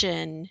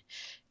tradition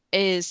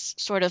is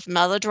sort of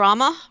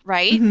melodrama,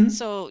 right?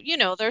 So,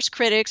 there's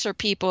critics or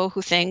people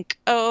who think,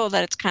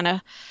 that it's kind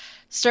of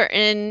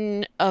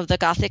certain of the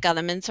Gothic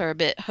elements are a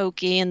bit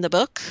hokey in the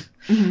book.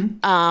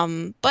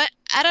 But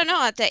I don't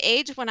know, at the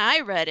age when I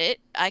read it,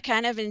 I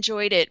kind of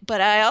enjoyed it. But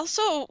I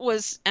also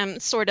am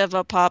sort of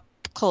a pop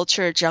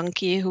culture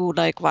junkie who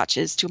like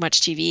watches too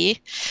much TV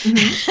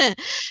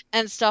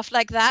and stuff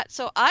like that.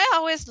 So I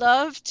always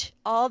loved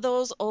all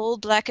those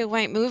old black and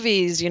white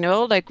movies,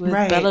 like with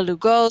Bela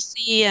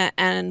Lugosi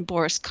and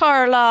Boris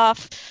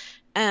Karloff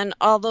and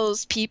all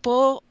those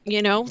people,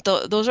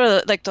 those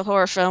are like the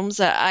horror films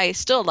that I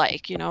still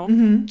like,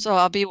 So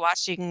I'll be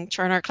watching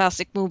Turner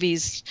Classic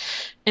Movies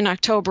in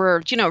October,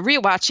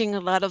 rewatching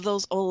a lot of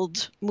those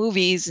old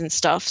movies and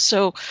stuff.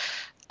 So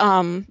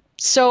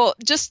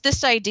just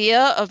this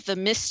idea of the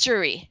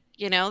mystery,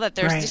 that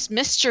there's this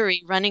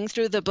mystery running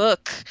through the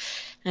book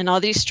and all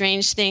these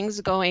strange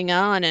things going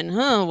on and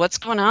what's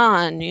going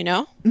on,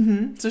 So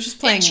it's just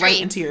playing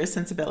right into your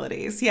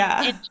sensibilities.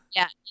 Yeah.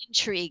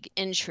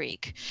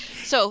 Intrigue.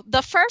 So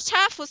the first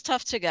half was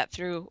tough to get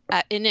through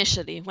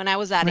initially when I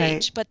was that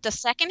age, but the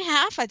second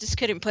half, I just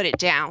couldn't put it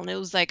down. It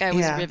was like I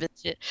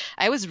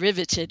was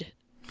riveted.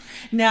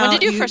 Now, When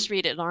did you first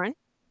read it, Lauren?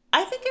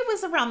 I think it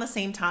was around the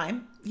same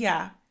time.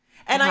 Yeah.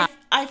 And Uh-huh.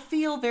 I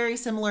feel very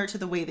similar to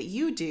the way that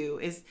you do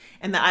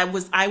and that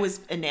I was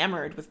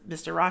enamored with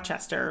Mr.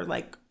 Rochester,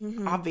 like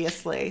Mhm.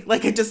 obviously.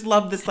 Like I just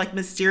love this like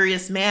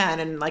mysterious man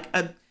and like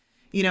a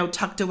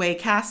tucked away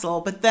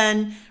castle. But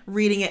then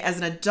reading it as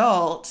an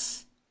adult,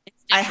 It's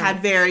I had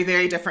different. very,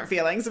 very different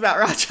feelings about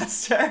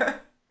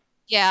Rochester.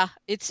 Yeah,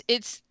 it's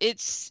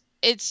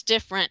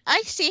different.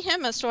 I see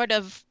him as sort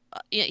of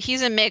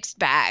he's a mixed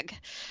bag.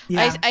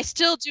 Yeah. I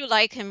still do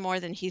like him more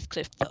than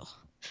Heathcliff though.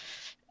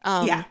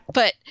 Yeah.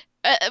 But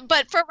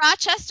for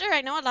Rochester,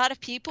 I know a lot of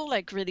people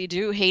like really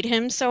do hate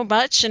him so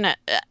much, and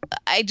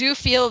I do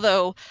feel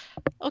though,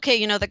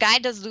 okay, the guy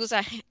does lose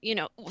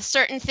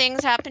certain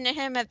things happen to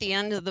him at the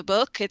end of the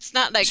book. It's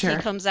not like he Sure.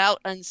 comes out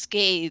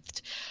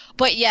unscathed.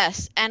 But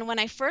yes, and when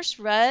I first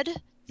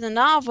read the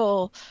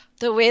novel,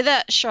 the way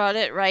that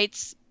Charlotte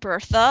writes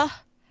Bertha,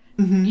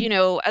 Hmm.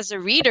 as a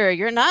reader,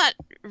 you're not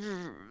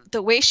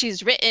the way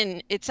she's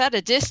written, it's at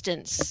a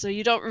distance. So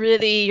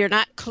you're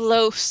not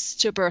close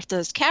to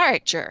Bertha's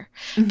character.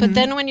 But Hmm.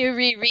 then when you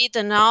reread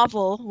the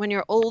novel, when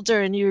you're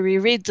older and you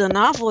reread the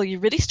novel, you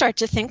really start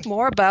to think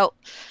more about,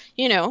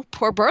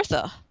 poor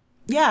Bertha.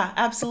 Yeah,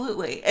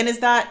 absolutely. Yeah.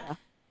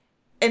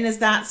 And is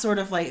that sort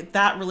of like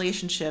that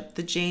relationship,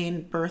 the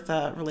Jane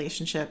Bertha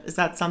relationship, is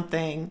that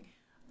something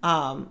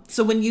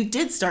so when you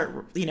did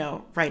start,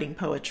 writing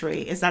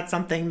poetry, is that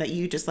something that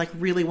you just like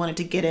really wanted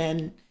to get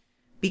in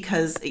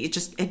because it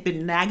just had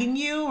been nagging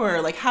you,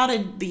 or like how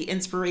did the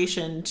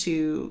inspiration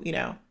to,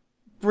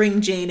 bring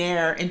Jane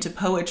Eyre into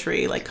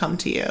poetry like come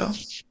to you?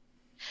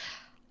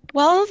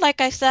 Well,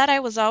 like I said, I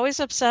was always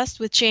obsessed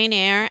with Jane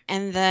Eyre,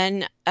 and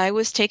then I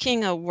was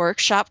taking a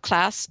workshop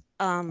class.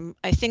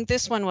 I think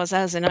this one was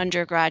as an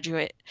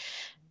undergraduate,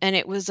 and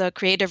it was a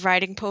creative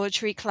writing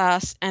poetry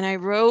class, and I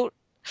wrote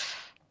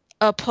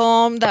a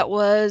poem that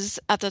was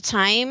at the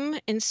time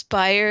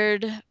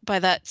inspired by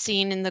that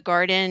scene in the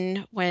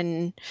garden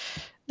when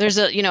there's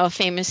a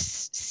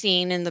famous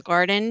scene in the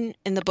garden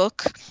in the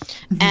book.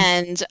 Hmm.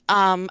 And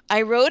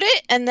I wrote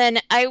it, and then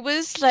I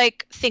was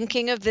like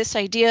thinking of this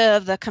idea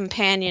of the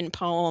companion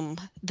poem,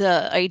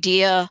 the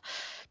idea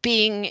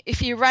being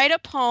if you write a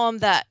poem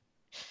that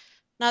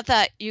not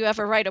that you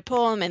ever write a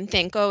poem and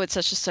think, oh, it's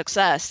such a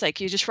success. Like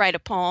you just write a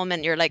poem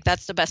and you're like,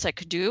 that's the best I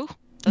could do.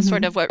 That's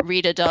sort Hmm. of what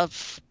Rita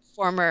Dove,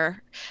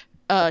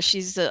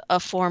 she's a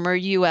former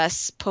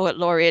U.S. poet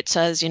laureate,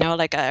 says,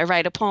 like I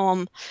write a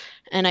poem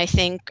and I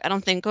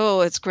don't think,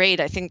 oh, it's great.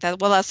 I think that,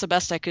 well, that's the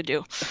best I could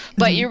do.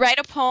 But Hmm. you write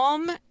a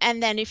poem,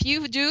 and then if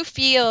you do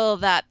feel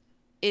that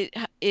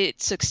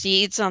it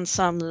succeeds on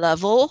some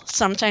level,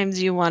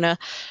 sometimes you want to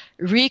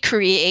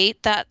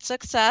recreate that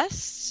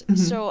success. Hmm.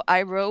 So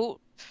I wrote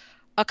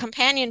a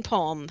companion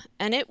poem,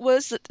 and it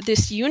was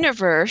this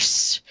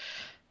universe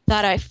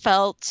that I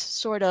felt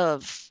sort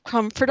of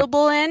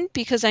comfortable in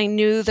because I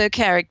knew the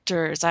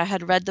characters. I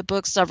had read the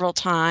book several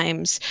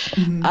times.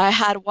 Hmm. I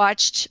had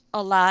watched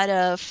a lot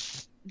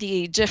of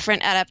the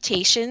different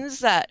adaptations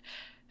that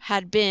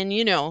had been,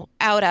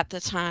 out at the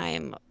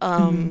time.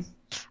 Hmm.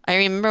 I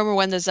remember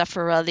when the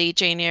Zeffirelli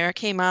Jane Eyre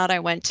came out, I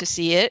went to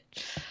see it.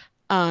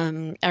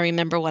 I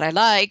remember what I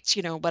liked,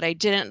 what I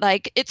didn't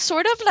like. It's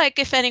sort of like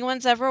if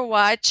anyone's ever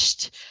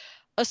watched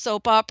a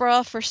soap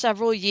opera for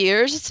several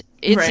years,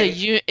 Right.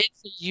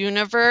 it's a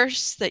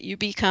universe that you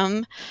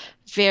become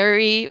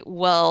very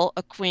well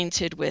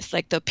acquainted with,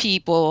 like the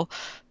people,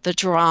 the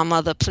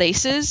drama, the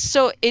places.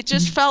 So it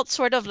just Hmm. felt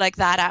sort of like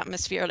that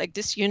atmosphere, like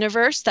this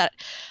universe that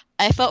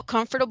I felt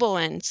comfortable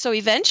in. So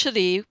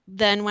eventually,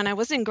 then when I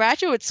was in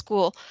graduate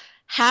school,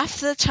 half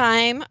the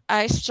time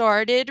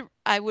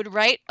I would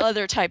write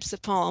other types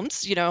of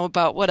poems,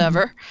 about Hmm.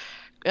 whatever,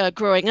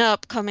 growing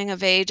up, coming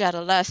of age,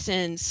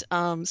 adolescence,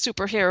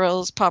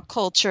 superheroes, pop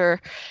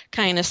culture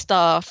kind of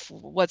stuff.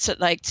 What's it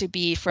like to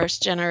be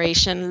first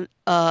generation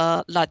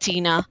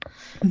Latina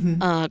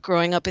Hmm.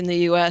 growing up in the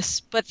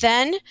US? But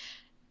then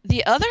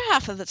the other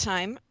half of the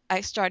time,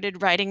 I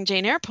started writing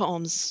Jane Eyre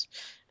poems.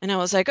 And I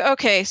was like,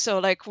 okay, so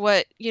like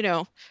what,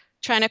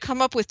 trying to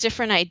come up with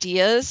different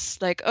ideas.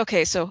 Like,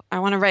 okay, so I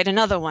want to write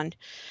another one.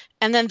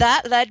 And then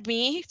that led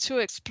me to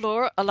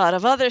explore a lot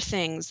of other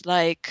things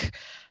like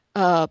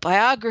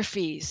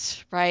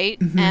biographies,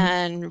 right? Hmm.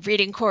 And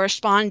reading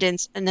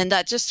correspondence. And then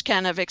that just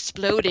kind of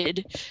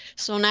exploded.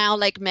 So now,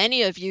 like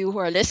many of you who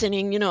are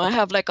listening, I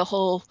have like a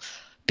whole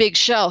big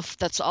shelf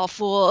that's all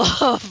full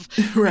of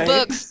Right.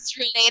 books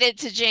related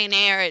to Jane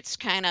Eyre. It's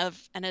kind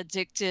of an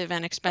addictive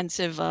and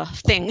expensive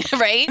thing,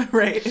 right?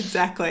 Right,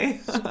 exactly.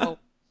 So,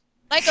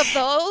 like of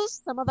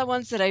those, some of the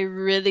ones that I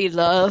really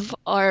love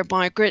are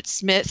Margaret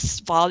Smith's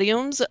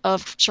volumes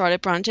of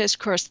Charlotte Bronte's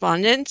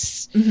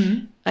correspondence. Hmm.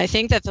 I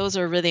think that those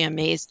are really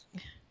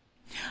amazing.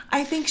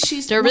 I think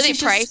They're really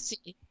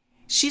pricey,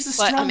 she's a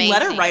but strong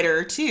letter amazing.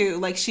 writer too.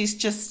 Like she's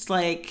just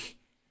like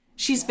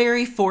she's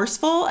very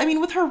forceful. I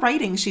mean, with her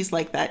writing, she's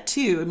like that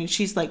too. I mean,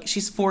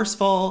 she's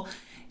forceful.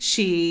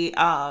 She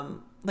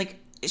like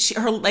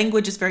her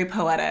language is very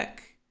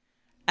poetic.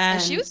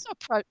 And she And was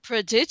a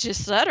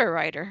prodigious letter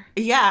writer.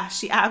 yeah,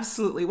 she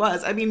absolutely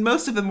was. I mean,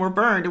 most of them were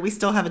burned, and we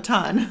still have a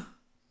ton.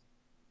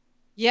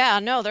 Yeah,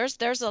 no,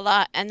 there's a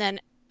lot. And then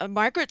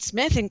Margaret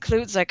Smith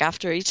includes like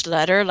after each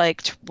letter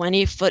like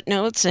 20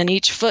 footnotes, and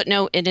each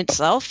footnote in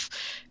itself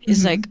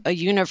is like Mhm. a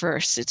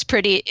universe. It's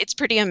pretty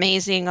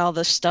amazing all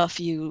the stuff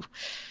you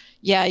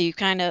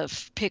kind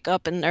of pick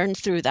up and learn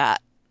through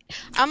that.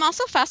 I'm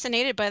also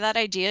fascinated by that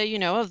idea,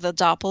 of the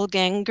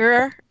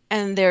doppelganger.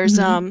 And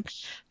Mhm.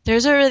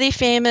 there's a really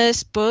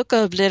famous book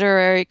of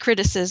literary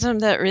criticism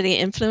that really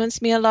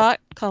influenced me a lot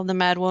called The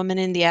Mad Woman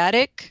in the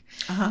Attic,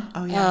 Uh-huh.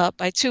 Oh yeah.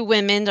 by two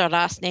women. Their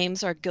last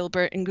names are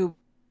Gilbert and Gould.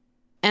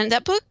 And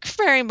that book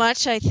very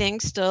much, I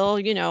think, still,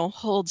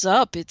 holds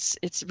up. It's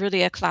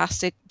really a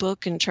classic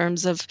book in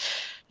terms of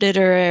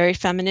literary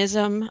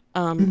feminism. I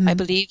Mhm.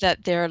 believe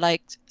that they're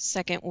like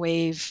second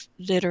wave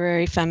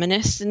literary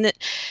feminists, and that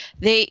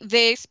they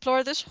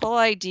explore this whole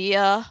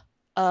idea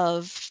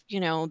of,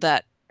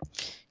 that,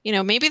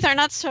 maybe they're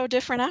not so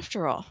different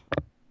after all,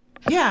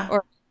 Yeah.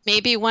 or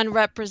maybe one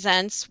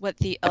represents what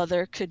the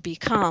other could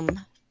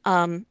become.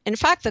 In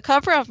fact, the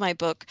cover of my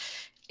book,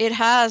 it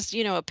has,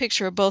 a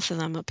picture of both of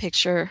them, a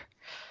picture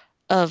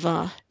of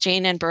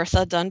Jane and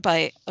Bertha done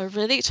by a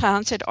really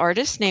talented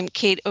artist named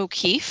Kate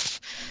O'Keefe.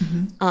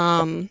 Mhm.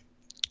 Um,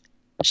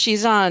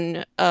 she's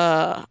on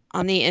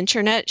the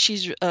internet.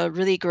 She's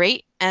really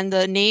great. And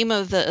the name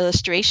of the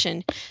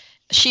illustration,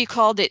 she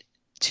called it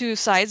Two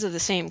Sides of the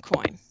Same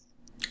Coin.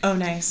 Oh,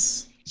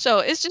 nice. So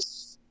it's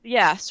just,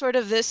 yeah, sort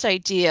of this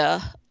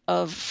idea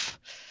of,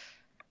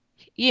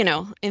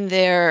 in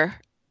their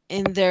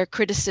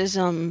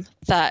criticism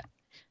that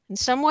in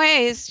some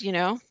ways,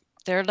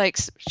 they're like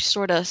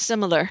sort of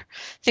similar.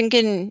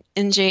 Thinking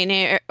in Jane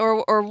Eyre,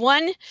 or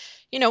one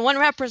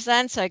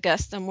represents, I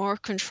guess, the more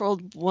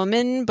controlled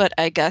woman, but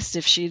I guess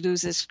if she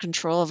loses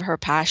control of her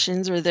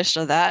passions or this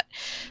or that,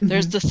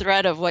 there's Mhm. the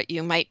threat of what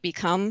you might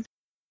become.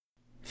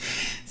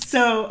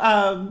 So,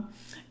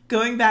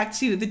 going back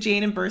to the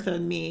Jane and Bertha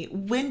and Me,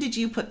 when did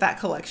you put that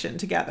collection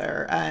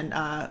together and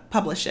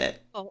publish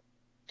it? Oh,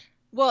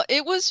 well,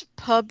 it was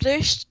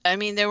published. I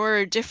mean, there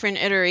were different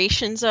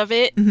iterations of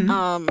it,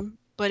 Hmm.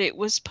 but it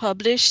was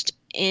published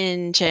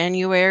in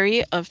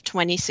January of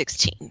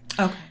 2016.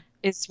 Okay.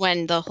 Is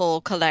when the whole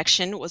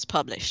collection was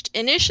published.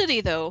 Initially,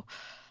 though,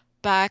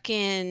 back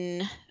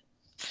in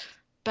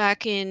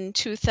back in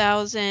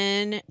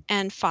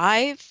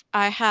 2005,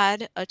 I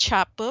had a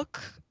chapbook,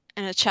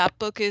 and a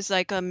chapbook is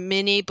like a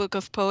mini book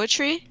of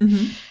poetry,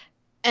 Hmm.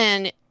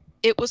 and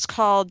it was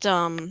called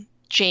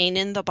Jane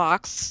in the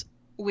Box,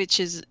 which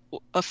is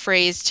a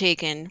phrase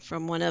taken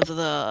from one of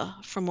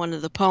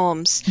the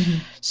poems. Hmm.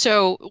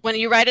 So when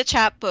you write a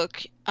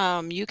chapbook,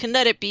 you can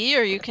let it be,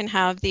 or you can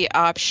have the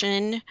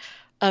option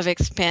of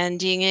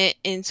expanding it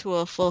into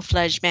a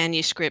full-fledged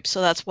manuscript. So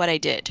that's what I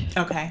did.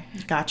 Okay.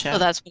 So Gotcha.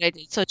 that's what I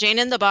did. So Jane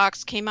in the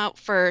Box came out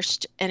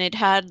first, and it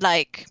had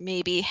like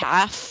maybe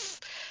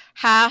half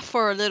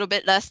or a little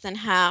bit less than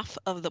half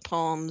of the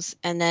poems,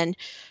 and then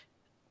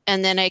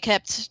I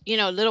kept,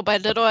 little by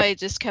little, I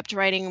just kept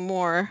writing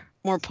more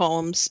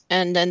poems,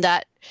 and then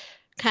that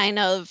kind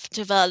of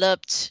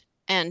developed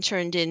and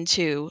turned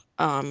into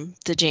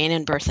the Jane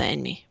and Bertha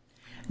and Me.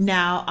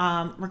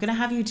 Now, we're going to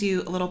have you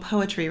do a little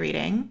poetry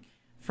reading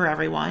for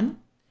everyone.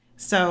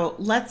 So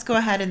let's go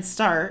ahead and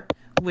start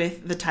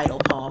with the title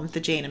poem, The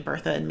Jane and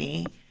Bertha and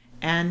Me.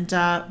 And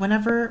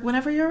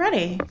whenever you're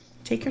ready,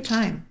 take your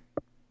time.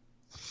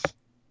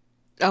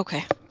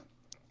 Okay,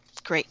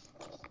 great.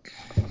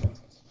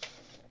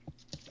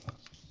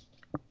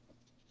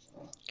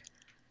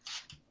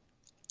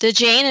 The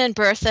Jane and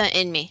Bertha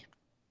in Me.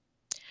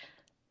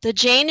 The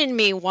Jane in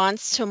me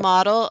wants to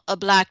model a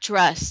black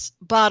dress,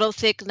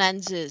 bottle-thick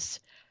lenses,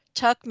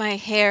 tuck my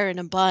hair in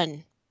a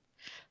bun.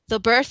 The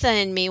Bertha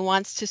in me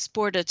wants to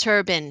sport a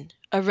turban,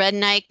 a red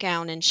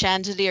nightgown, and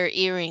chandelier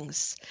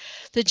earrings.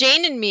 The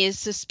Jane in me is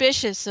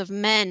suspicious of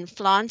men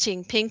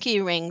flaunting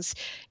pinky rings,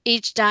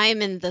 each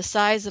diamond the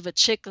size of a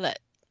chiclet.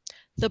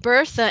 The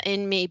Bertha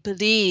in me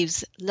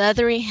believes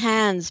leathery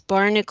hands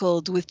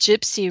barnacled with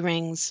gypsy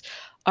rings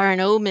are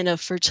an omen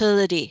of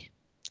fertility.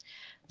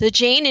 The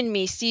Jane in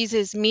me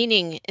seizes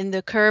meaning in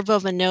the curve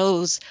of a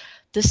nose,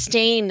 the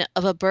stain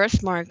of a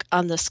birthmark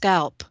on the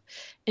scalp,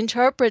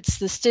 interprets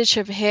the stitch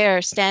of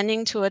hair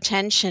standing to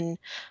attention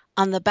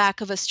on the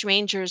back of a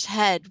stranger's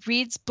head,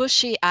 reads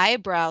bushy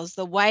eyebrows,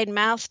 the wide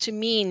mouth to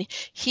mean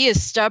he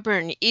is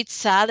stubborn, eats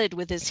salad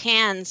with his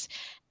hands,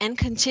 and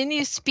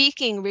continues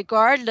speaking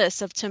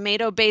regardless of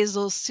tomato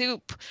basil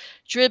soup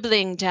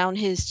dribbling down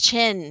his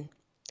chin.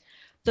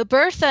 The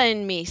Bertha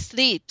in me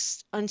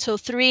sleeps until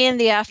 3 in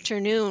the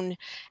afternoon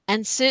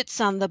and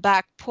sits on the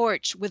back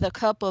porch with a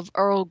cup of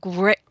Earl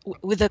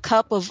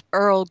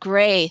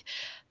Grey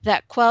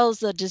that quells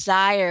the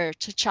desire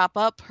to chop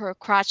up her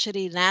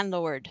crotchety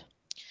landlord.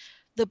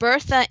 The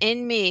Bertha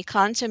in me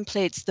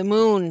contemplates the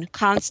moon,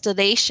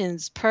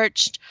 constellations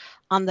perched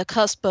on the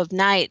cusp of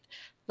night,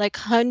 like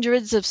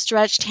hundreds of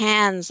stretched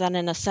hands on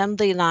an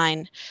assembly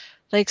line,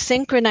 like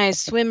synchronized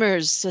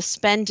swimmers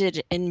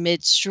suspended in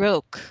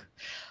mid-stroke.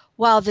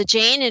 while the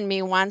Jane in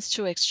me wants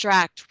to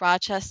extract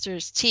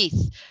Rochester's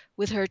teeth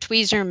with her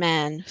tweezer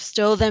man,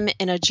 stow them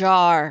in a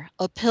jar,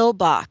 a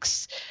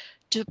pillbox,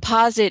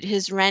 deposit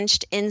his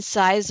wrenched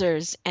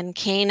incisors and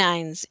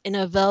canines in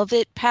a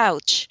velvet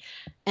pouch,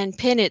 and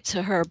pin it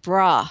to her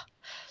bra,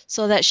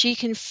 so that she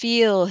can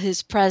feel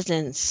his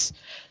presence,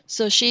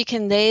 so she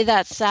can lay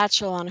that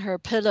satchel on her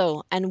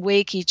pillow and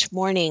wake each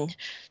morning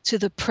to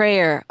the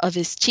prayer of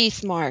his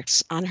teeth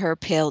marks on her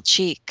pale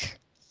cheek.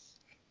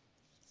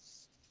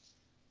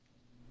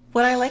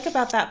 What I like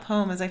about that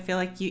poem is I feel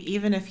like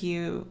even if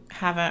you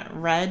haven't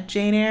read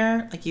Jane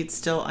Eyre, like you'd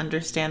still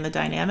understand the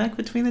dynamic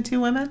between the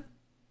two women.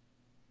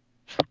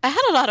 I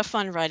had a lot of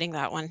fun writing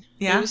that one.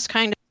 Yeah? It was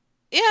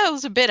it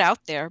was a bit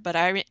out there, but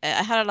I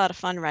had a lot of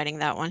fun writing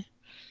that one.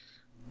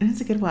 It's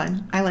a good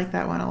one. I like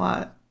that one a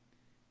lot.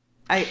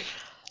 I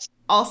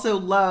also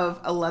love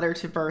A Letter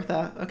to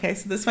Bertha. Okay,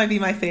 so this might be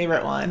my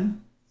favorite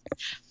one.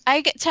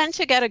 I tend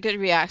to get a good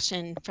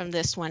reaction from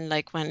this one,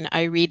 like when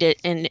I read it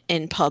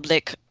in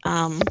public.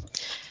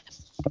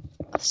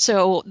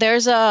 So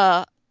there's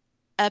a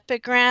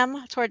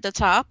epigram toward the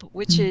top,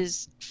 which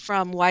is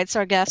from White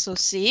Sargasso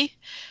Sea.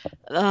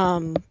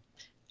 And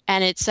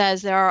it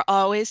says, there are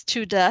always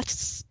two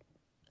deaths,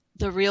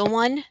 the real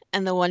one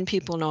and the one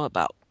people know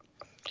about.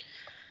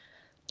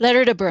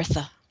 Letter to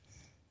Bertha.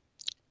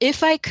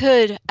 If I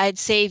could, I'd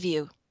save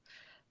you.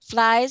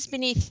 Flies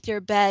beneath your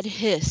bed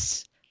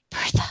hiss.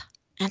 Bertha,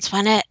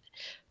 Antoinette,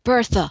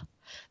 Bertha.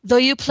 Though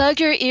you plug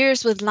your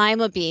ears with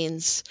lima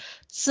beans,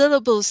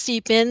 syllables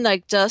seep in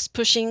like dust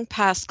pushing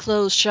past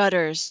closed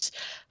shutters,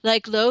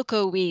 like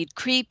loco weed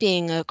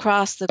creeping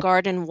across the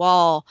garden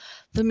wall,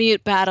 the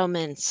mute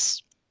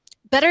battlements.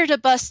 Better to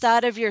bust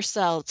out of your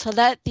cell, to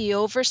let the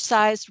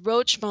oversized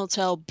roach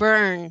motel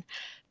burn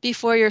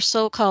before your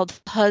so-called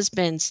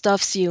husband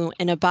stuffs you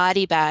in a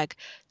body bag,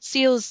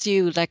 seals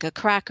you like a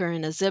cracker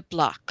in a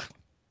Ziploc.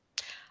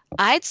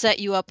 I'd set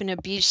you up in a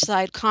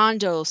beachside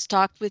condo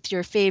stocked with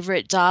your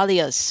favorite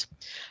dahlias,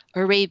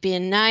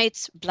 Arabian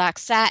Nights, black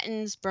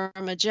satins,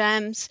 Burma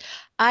gems.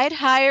 I'd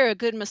hire a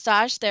good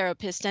massage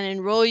therapist and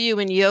enroll you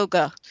in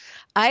yoga.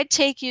 I'd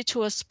take you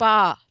to a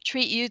spa,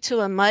 treat you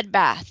to a mud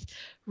bath,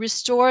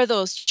 restore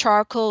those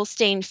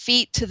charcoal-stained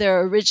feet to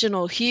their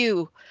original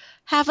hue,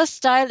 have a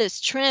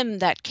stylist trim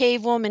that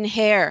cave woman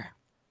hair.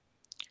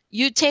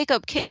 You'd take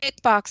up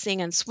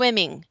kickboxing and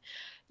swimming.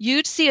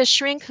 You'd see a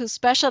shrink who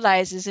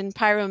specializes in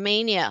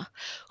pyromania,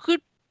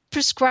 who'd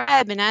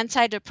prescribe an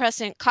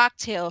antidepressant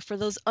cocktail for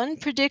those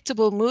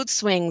unpredictable mood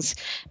swings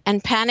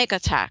and panic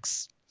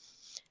attacks.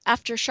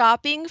 After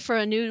shopping for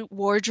a new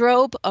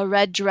wardrobe, a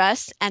red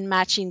dress, and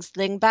matching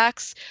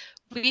slingbacks,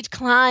 we'd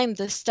climb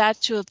the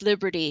Statue of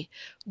Liberty.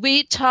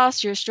 We'd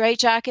toss your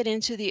straitjacket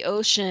into the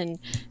ocean,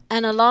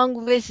 and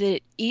along with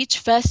it, each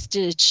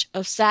vestige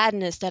of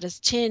sadness that has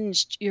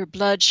tinged your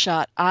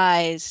bloodshot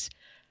eyes.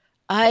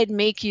 I'd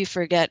make you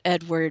forget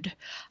Edward.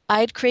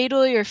 I'd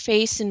cradle your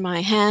face in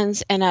my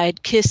hands and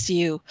I'd kiss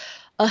you,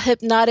 a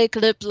hypnotic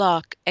lip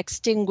lock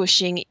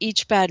extinguishing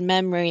each bad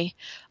memory,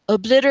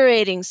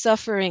 obliterating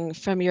suffering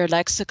from your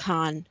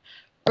lexicon.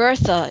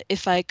 Bertha,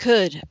 if I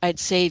could, I'd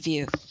save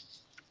you.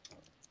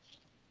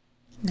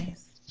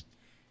 Nice.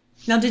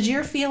 Now, did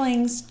your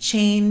feelings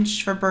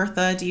change for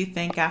Bertha, do you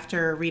think,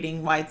 after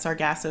reading White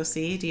Sargasso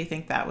Sea? Do you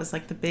think that was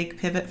like the big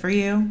pivot for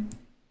you?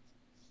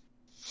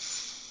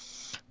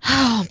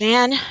 Oh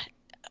man,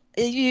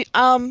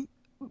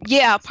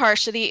 yeah,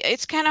 partially.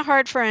 It's kind of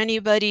hard for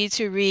anybody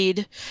to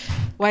read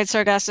White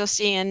Sargasso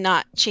Sea and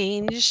not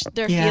change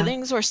their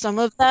feelings, or some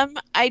of them.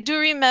 I do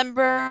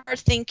remember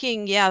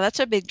thinking, yeah, that's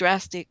a big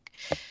drastic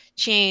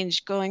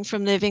change, going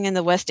from living in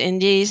the West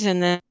Indies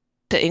and then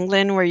to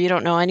England, where you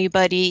don't know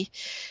anybody,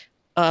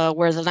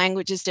 where the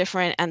language is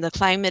different and the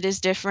climate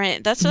is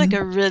different. That's like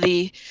a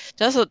really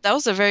that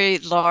was a very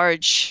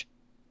large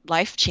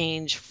life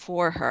change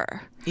for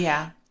her.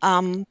 Yeah.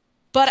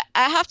 But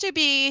I have to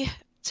be,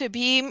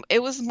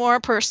 it was more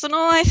personal,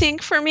 I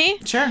think, for me.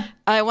 Sure.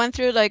 I went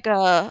through like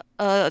a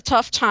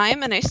tough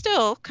time, and I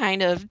still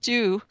kind of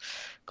do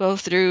go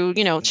through,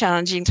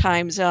 challenging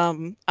times.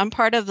 I'm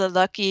part of the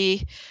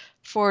lucky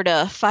 4 to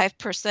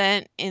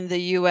 5% in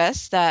the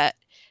U.S. that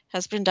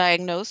has been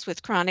diagnosed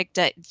with chronic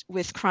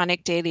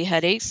daily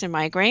headaches and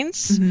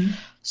migraines. Mm-hmm.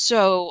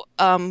 So,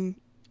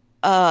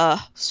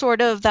 that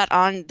sort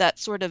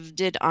of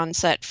did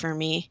onset for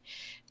me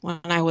when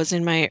I was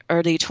in my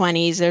early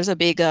 20s. There's a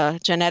big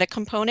genetic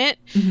component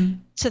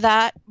to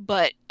that,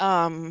 but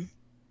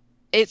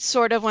it's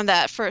sort of when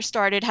that first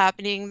started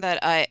happening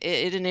that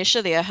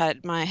initially I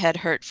had my head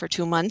hurt for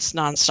 2 months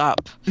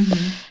nonstop,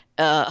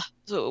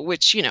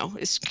 which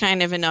is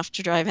kind of enough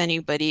to drive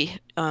anybody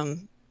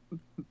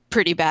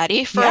pretty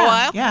batty for a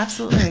while. Yeah,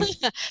 absolutely.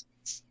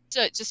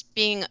 So just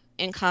being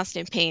in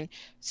constant pain.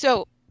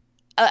 So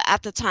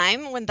at the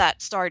time when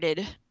that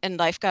started and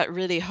life got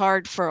really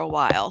hard for a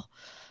while,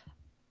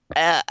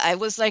 I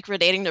was like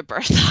relating to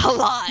Bertha a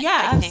lot.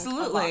 Yeah,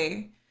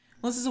 absolutely.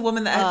 Well, this is a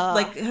woman that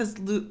has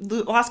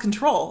lost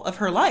control of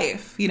her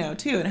life,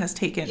 too, and has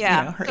taken,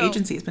 her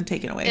agency has been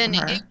taken away from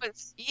her.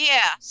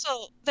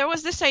 So there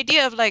was this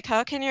idea of like,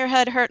 how can your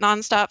head hurt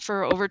nonstop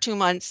for over 2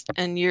 months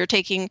and you're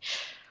taking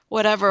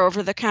whatever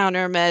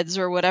over-the-counter meds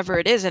or whatever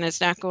it is and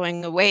it's not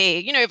going away?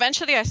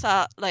 Eventually I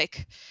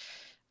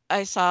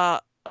saw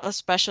a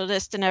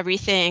specialist and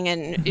everything,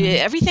 and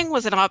everything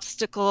was an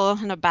obstacle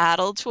and a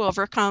battle to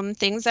overcome.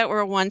 Things that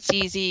were once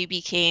easy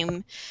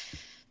became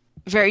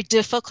very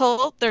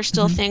difficult. There's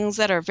still things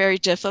that are very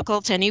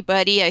difficult to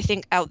anybody, I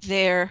think, out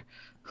there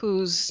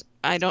who's,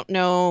 I don't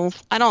know,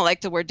 I don't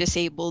like the word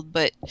disabled,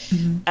 but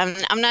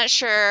I'm not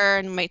sure.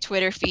 In my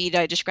Twitter feed,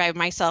 I describe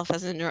myself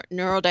as a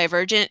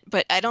neurodivergent,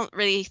 but I don't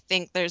really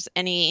think there's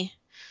any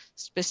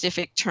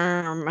specific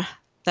term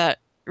that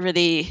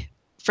really,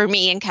 for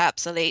me,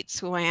 encapsulates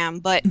who I am.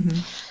 But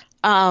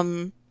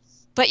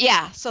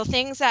yeah, so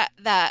things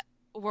that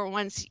were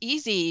once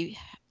easy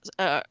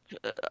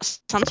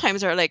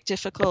sometimes are like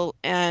difficult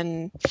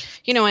and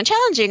and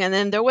challenging. And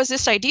then there was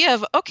this idea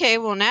of, okay,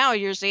 well, now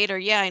years later,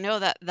 I know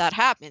that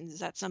happens,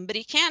 that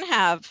somebody can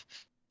have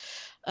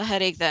a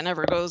headache that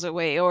never goes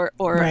away, or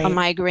a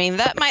migraine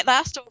that might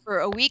last over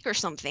a week or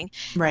something,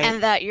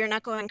 and that you're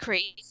not going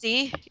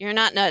crazy, you're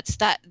not nuts,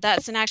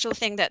 that's an actual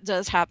thing that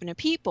does happen to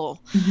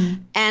people.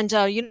 And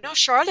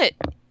Charlotte,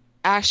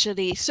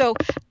 actually, so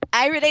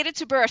I related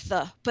to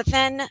Bertha, but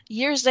then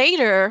years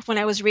later, when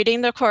I was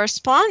reading the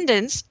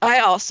correspondence, I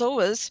also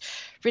was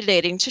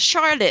relating to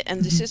Charlotte.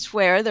 And this is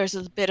where there's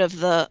a bit of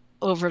the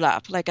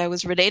overlap. Like, I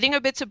was relating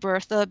a bit to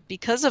Bertha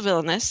because of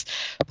illness,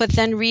 but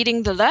then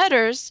reading the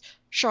letters,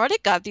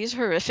 Charlotte got these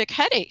horrific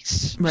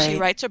headaches. She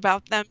writes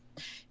about them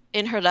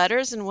in her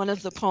letters. In one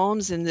of the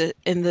poems in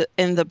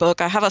the book,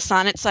 I have a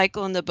sonnet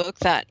cycle in the book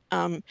that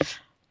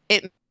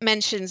it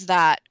mentions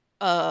that.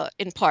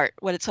 In part,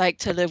 what it's like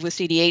to live with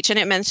CDH, and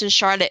it mentions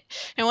Charlotte.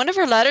 In one of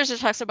her letters, it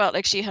talks about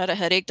like she had a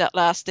headache that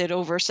lasted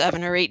over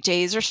 7 or 8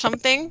 days or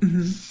something.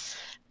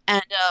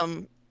 And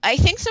I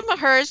think some of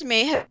hers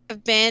may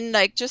have been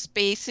like just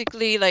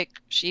basically like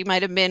she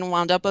might have been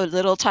wound up a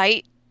little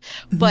tight,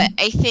 but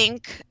I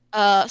think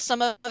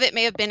some of it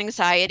may have been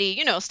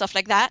anxiety, stuff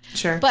like that.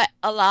 Sure. But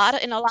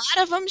in a lot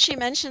of them, she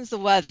mentions the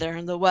weather,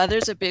 and the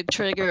weather's a big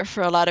trigger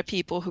for a lot of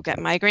people who get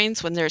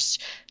migraines when there's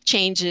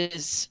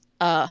changes.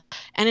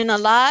 And in a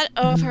lot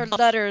of her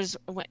letters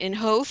in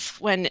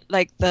Hof, when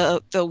like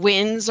the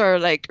winds are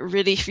like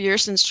really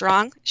fierce and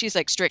strong, she's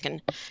like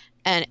stricken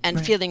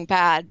and feeling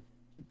bad.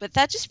 But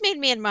that just made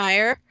me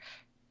admire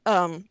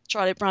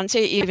Charlotte Bronte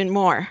even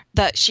more,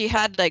 that she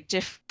had like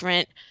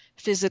different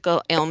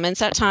physical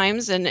ailments at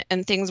times and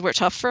things were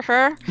tough for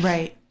her.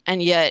 Right.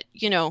 And yet,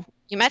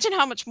 imagine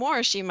how much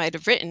more she might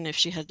have written if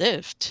she had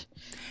lived.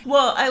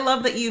 Well, I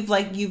love that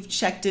you've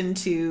checked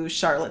into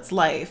Charlotte's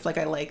life. Like,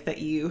 I like that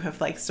you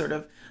have like sort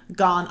of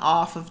gone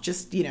off of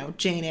just,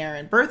 Jane Eyre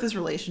and Bertha's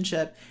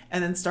relationship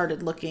and then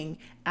started looking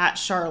at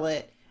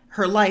Charlotte,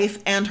 her life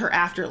and her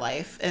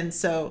afterlife. And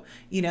so,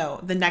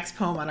 the next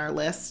poem on our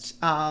list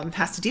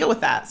has to deal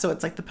with that. So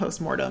it's like the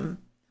postmortem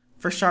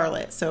for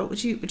Charlotte. So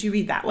would you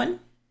read that one?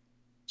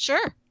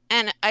 Sure.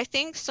 And I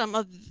think some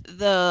of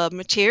the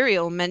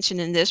material mentioned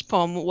in this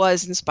poem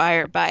was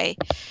inspired by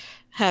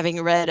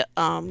having read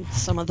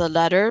some of the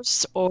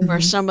letters or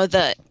some of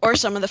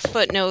the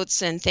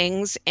footnotes and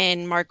things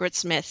in Margaret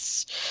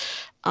Smith's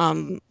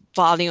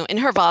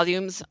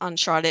volumes on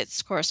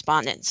Charlotte's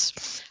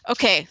correspondence.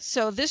 Okay,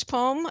 so this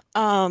poem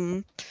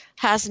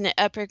has an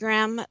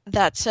epigram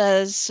that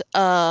says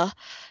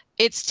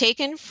it's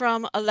taken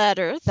from a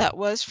letter that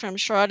was from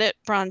Charlotte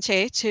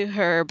Bronte to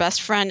her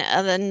best friend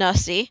Ellen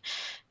Nussey,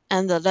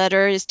 and the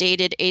letter is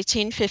dated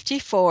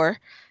 1854.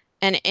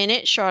 And in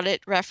it,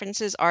 Charlotte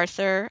references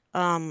Arthur,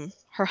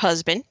 her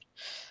husband.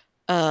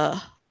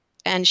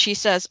 And she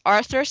says,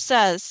 Arthur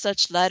says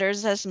such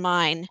letters as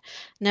mine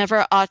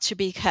never ought to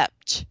be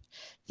kept.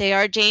 They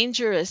are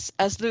dangerous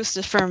as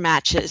lucifer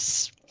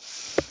matches.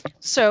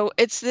 So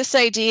it's this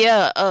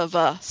idea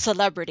of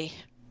celebrity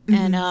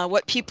and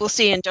what people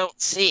see and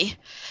don't see,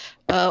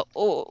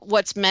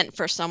 what's meant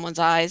for someone's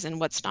eyes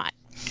and what's not.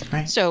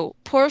 Right. So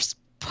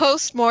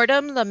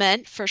post-mortem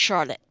lament for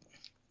Charlotte.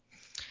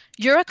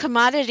 You're a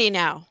commodity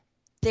now.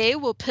 They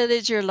will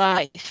pillage your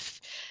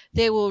life.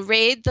 They will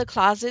raid the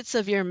closets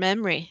of your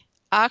memory,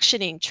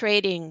 auctioning,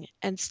 trading,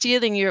 and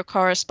stealing your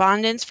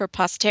correspondence for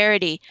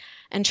posterity,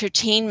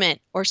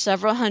 entertainment, or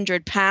several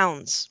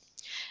 £100.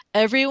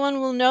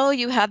 Everyone will know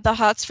you had the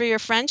hots for your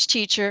French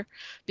teacher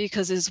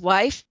because his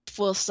wife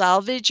will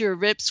salvage your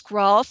ripped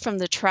scrawl from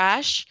the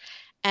trash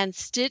and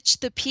stitch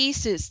the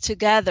pieces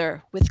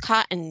together with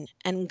cotton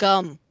and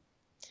gum.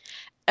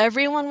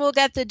 Everyone will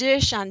get the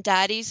dish on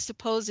Daddy's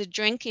supposed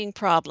drinking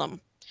problem.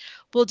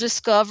 We'll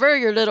discover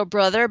your little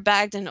brother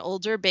bagged an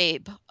older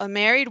babe, a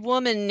married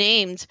woman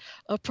named,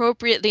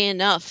 appropriately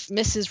enough,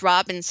 Mrs.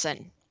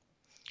 Robinson.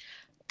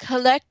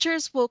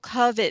 Collectors will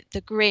covet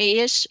the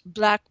grayish,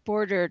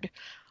 black-bordered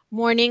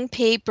morning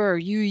paper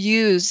you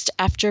used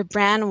after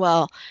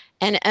Branwell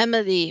and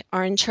Emily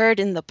are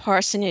interred in the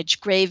parsonage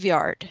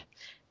graveyard,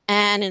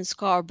 Anne in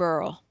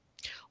Scarborough.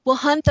 We'll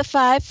hunt the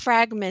 5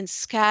 fragments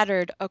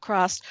scattered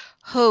across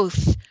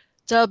Hoth,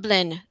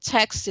 Dublin,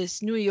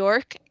 Texas, New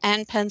York,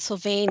 and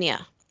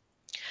Pennsylvania.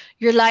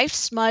 Your life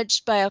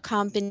smudged by a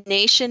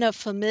combination of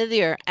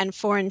familiar and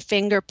foreign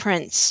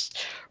fingerprints,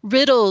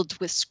 riddled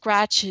with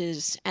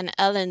scratches and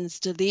Ellen's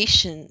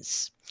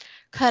deletions.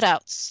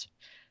 Cutouts.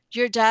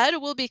 Your dad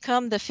will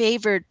become the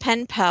favored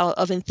pen pal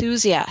of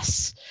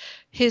enthusiasts,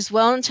 his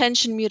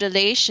well-intentioned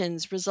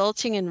mutilations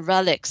resulting in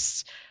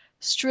relics,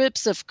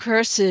 strips of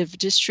cursive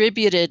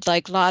distributed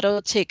like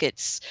lotto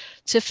tickets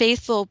to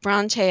faithful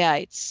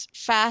Bronteites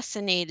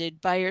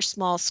fascinated by your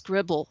small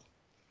scribble.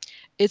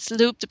 Its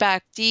looped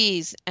back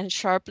D's and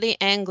sharply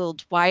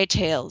angled Y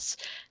tails,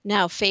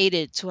 now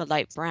faded to a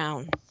light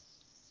brown.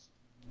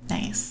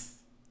 Nice.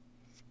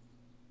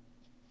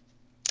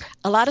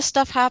 A lot of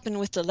stuff happened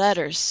with the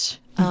letters.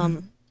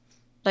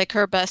 Like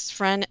her best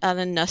friend,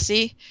 Ellen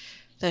Nussey,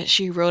 that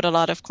she wrote a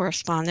lot of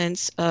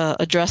correspondence,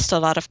 addressed a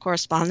lot of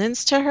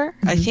correspondence to her.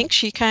 I think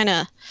she kind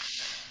of,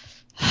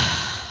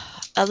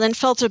 Ellen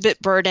felt a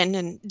bit burdened,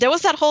 and there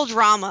was that whole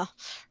drama.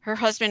 Her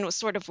husband was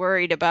sort of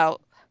worried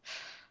about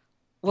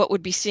what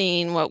would be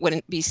seen, what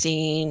wouldn't be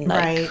seen,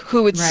 like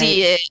who would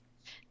see it.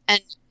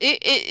 And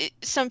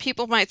some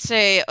people might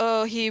say,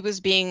 oh, he was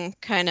being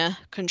kind of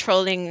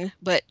controlling.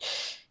 But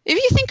if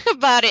you think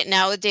about it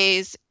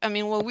nowadays, I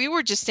mean, what we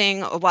were just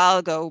saying a while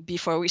ago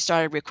before we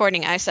started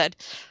recording, I said,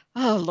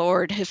 oh,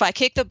 Lord, if I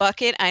kick the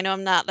bucket, I know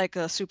I'm not like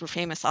a super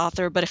famous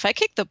author, but if I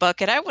kick the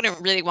bucket, I wouldn't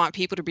really want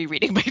people to be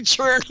reading my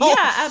journal.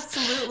 Yeah,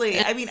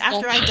 absolutely. I mean,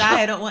 after I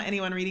die, I don't want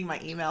anyone reading my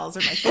emails or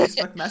my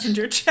Facebook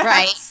Messenger chats.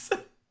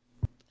 Right.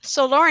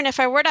 So, Lauren,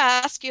 if I were to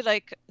ask you,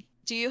 like,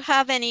 do you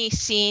have any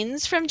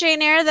scenes from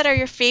Jane Eyre that are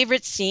your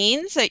favorite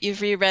scenes that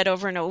you've reread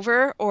over and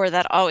over, or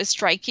that always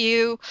strike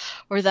you,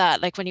 or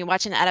that, like, when you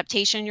watch an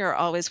adaptation, you're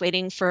always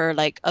waiting for,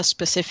 like, a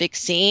specific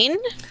scene?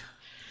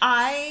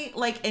 I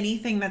like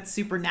anything that's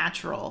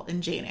supernatural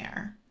in Jane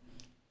Eyre.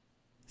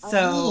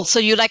 So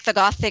you like the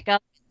Gothic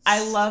elements?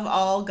 I love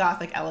all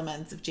Gothic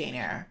elements of Jane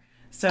Eyre.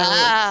 So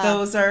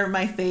those are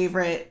my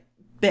favorite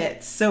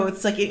bits. So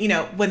it's like, you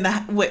know, when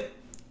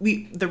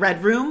the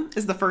Red Room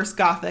is the first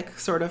Gothic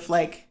sort of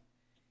like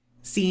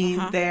scene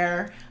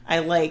there. I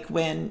like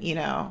when, you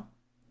know,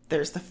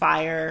 there's the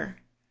fire.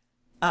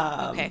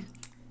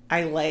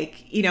 I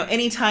like, you know,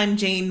 anytime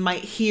Jane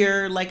might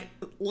hear like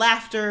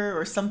laughter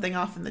or something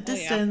off in the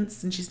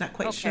distance and she's not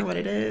quite sure what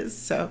it is.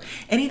 So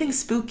anything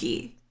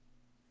spooky.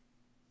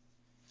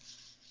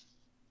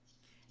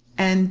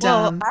 And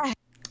I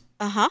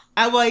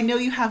know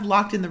you have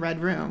Locked in the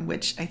Red Room,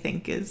 which I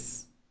think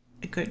is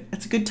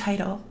it's a good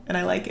title, and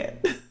I like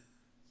it.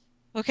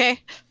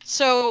 Okay,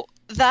 so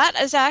that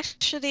is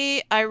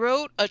actually, I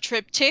wrote a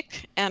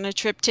triptych, and a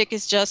triptych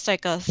is just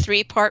like a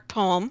 3-part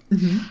poem.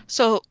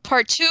 So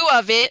part 2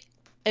 of it,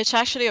 it's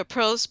actually a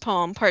prose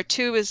poem. Part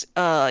 2 is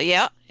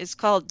it's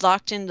called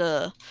Locked in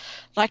the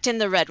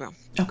Red Room.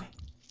 Okay.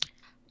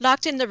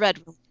 Locked in the Red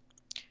Room.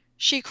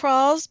 She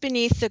crawls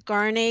beneath the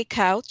garnet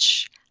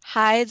couch,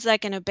 hides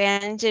like an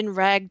abandoned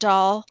rag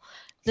doll,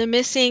 the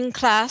missing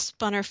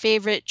clasp on her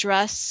favorite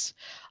dress,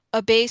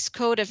 a base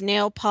coat of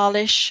nail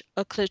polish,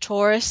 a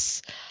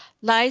clitoris,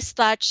 lies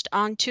latched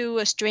onto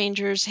a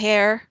stranger's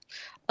hair,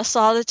 a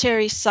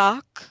solitary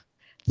sock,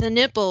 the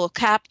nipple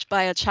capped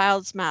by a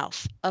child's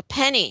mouth, a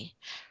penny,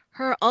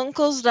 her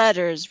uncle's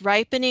letters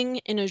ripening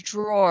in a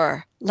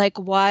drawer like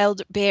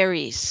wild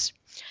berries,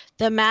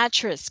 the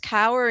mattress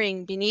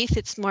cowering beneath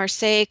its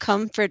Marseille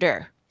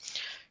comforter,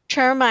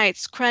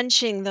 termites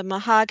crunching the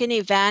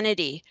mahogany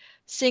vanity,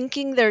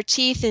 sinking their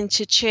teeth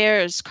into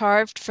chairs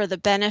carved for the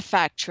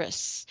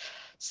benefactress,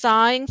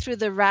 sawing through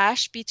the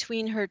rash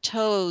between her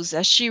toes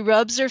as she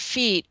rubs her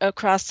feet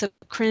across the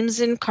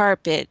crimson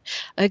carpet,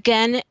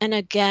 again and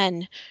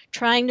again,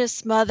 trying to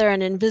smother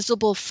an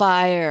invisible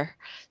fire,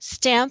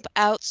 stamp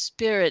out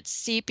spirits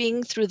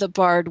seeping through the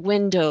barred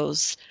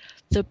windows,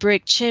 the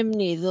brick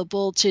chimney, the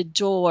bolted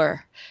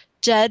door,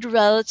 dead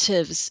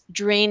relatives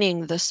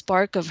draining the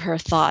spark of her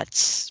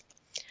thoughts.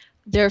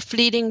 Their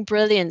fleeting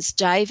brilliance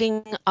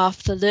diving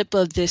off the lip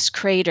of this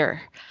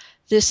crater,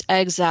 this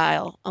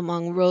exile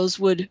among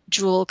rosewood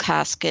jewel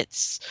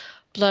caskets,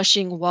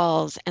 blushing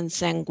walls and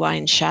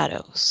sanguine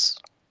shadows.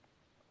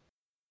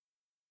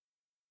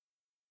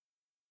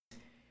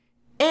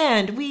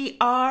 And we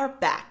are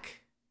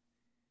back.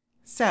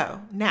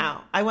 So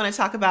now I want to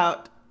talk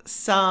about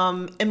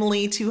some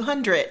Emily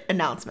 200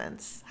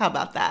 announcements. How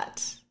about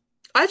that?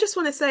 I just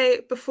want to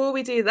say, before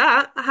we do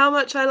that, how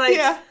much I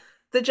like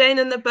the Jane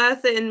and the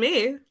Bertha in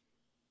Me.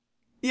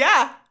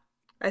 Yeah.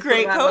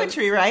 Great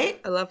poetry, right?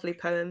 A lovely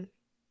poem.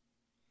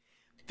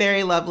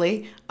 Very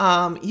lovely.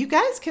 You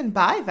guys can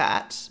buy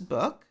that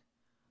book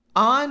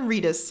on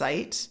Rita's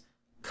site,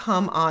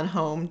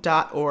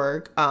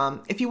 comeonhome.org.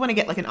 If you want to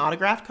get like an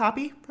autographed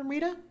copy from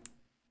Rita,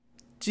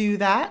 do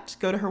that.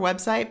 Go to her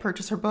website,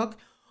 purchase her book,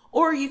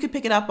 or you could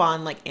pick it up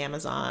on like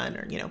Amazon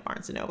or,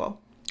 Barnes &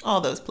 Noble, all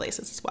those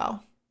places as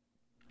well.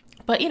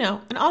 But, an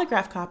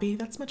autographed copy,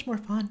 that's much more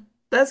fun.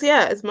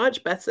 It's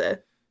much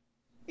better.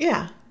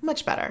 Yeah.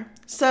 much better.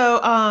 So,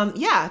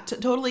 yeah,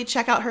 totally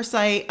check out her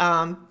site.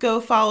 Go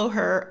follow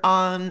her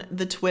on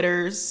the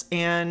Twitters.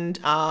 And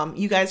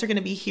you guys are going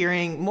to be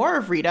hearing more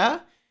of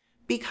Rita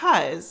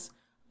because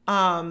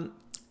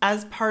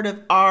as part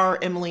of our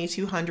Emily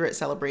 200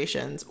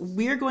 celebrations,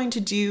 we're going to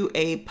do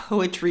a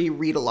poetry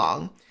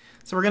read-along.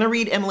 So we're going to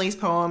read Emily's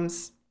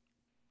poems.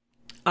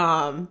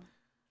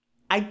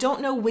 I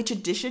don't know which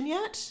edition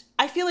yet.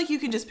 I feel like you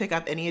can just pick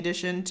up any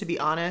edition, to be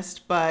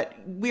honest, but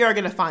we are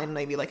going to find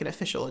maybe like an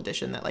official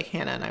edition that like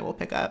Hannah and I will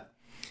pick up.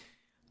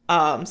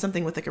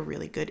 Something with like a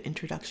really good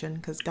introduction,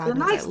 because God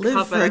knows I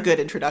live for a good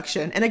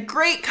introduction and a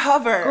great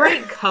cover.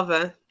 Great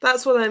cover.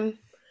 That's what I'm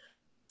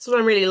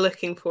really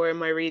looking for in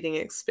my reading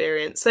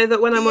experience, so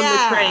that when I'm on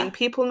the train,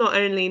 people not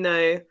only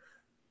know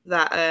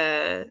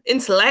that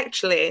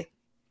intellectually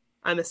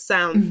I'm a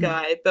sound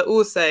guy, but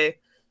also,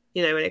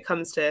 you know, when it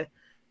comes to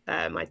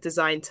my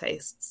design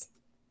tastes.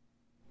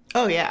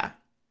 Oh yeah.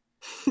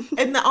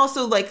 And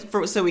also like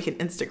so we can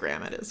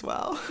Instagram it as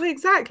well.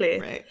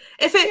 Exactly. Right.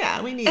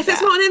 We need if that.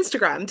 It's not on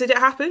Instagram, did it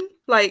happen?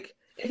 Like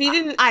if you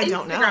didn't I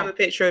don't Instagram know. A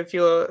picture of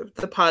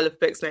the pile of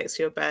books next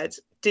to your bed,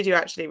 did you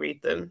actually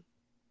read them?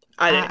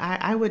 I don't know.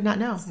 I would not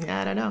know.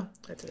 Yeah, I don't know.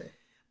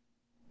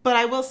 But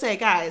I will say,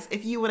 guys,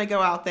 if you want to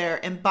go out there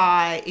and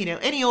buy, you know,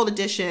 any old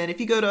edition, if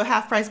you go to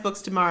Half Price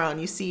Books tomorrow and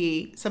you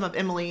see some of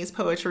Emily's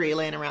poetry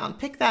laying around,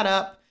 pick that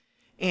up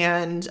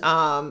and,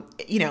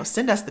 you know,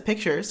 send us the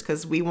pictures,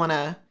 because we want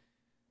to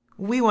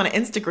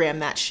Instagram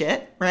that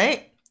shit,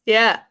 right?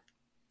 Yeah.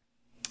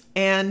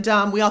 And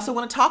we also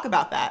want to talk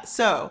about that.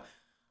 So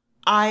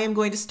I am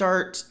going to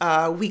start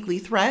weekly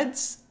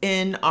threads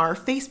in our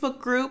Facebook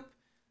group,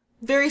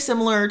 very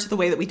similar to the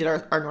way that we did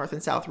our North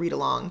and South read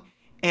along.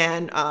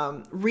 And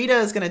Rita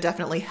is going to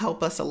definitely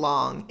help us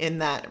along in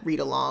that read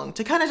along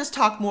to kind of just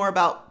talk more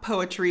about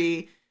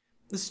poetry,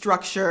 the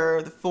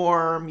structure, the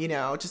form, you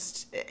know,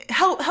 just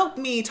help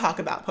me talk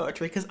about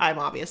poetry, because I'm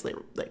obviously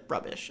like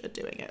rubbish at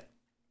doing it.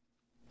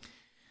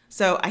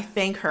 So I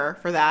thank her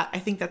for that. I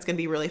think that's going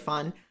to be really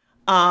fun.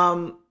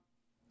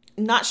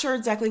 Not sure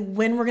exactly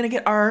when we're going to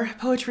get our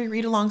poetry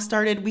read along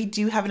started. We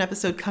do have an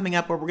episode coming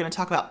up where we're going to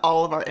talk about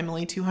all of our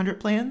Emily 200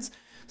 plans.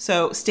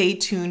 So stay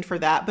tuned for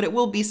that, but it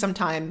will be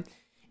sometime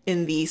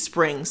in the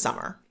spring,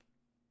 summer.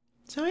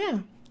 So yeah,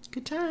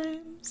 good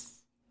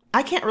times.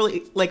 I can't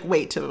really like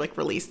wait to like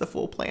release the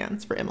full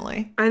plans for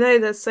Emily. I know,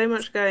 there's so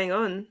much going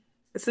on.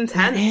 It's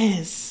intense. It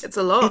is. It's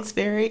a lot. It's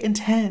very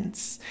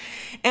intense.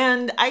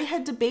 And I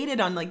had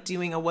debated on like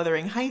doing a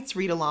Wuthering Heights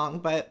read along,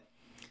 but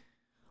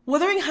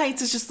Wuthering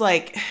Heights is just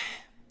like,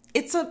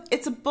 it's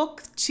a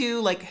book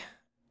to like,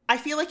 I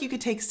feel like you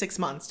could take 6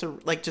 months to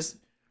like just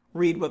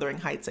read Wuthering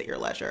Heights at your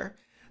leisure.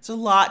 It's a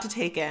lot to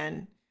take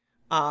in.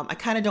 I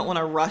kind of don't want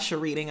to rush a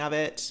reading of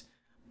it.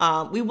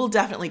 We will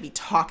definitely be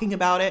talking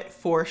about it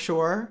for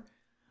sure.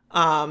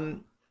 But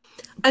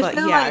yeah, like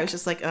I was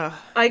just like,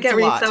 I get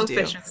really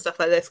selfish with stuff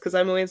like this, because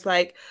I'm always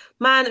like,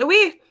 man, are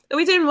we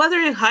doing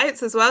Wuthering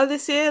Heights as well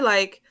this year?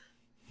 Like,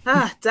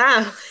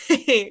 damn.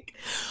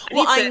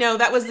 I know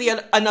that was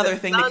another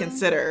thing to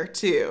consider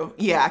too.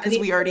 Yeah, because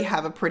we already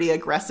have a pretty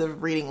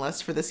aggressive reading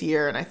list for this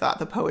year, and I thought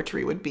the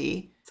poetry would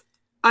be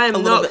a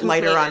little bit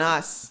lighter on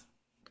us.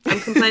 I'm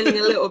complaining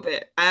a little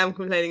bit.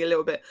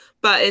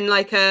 But in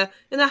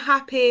a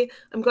happy,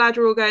 I'm glad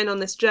we're all going on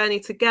this journey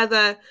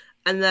together,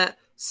 and that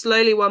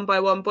slowly, one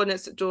by one,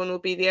 Bonnets at Dawn will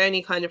be the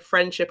only kind of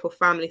friendship or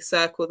family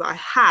circle that I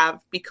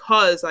have,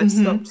 because I've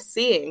stopped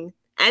seeing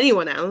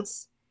anyone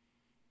else.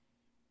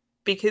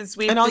 Because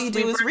all you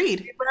do is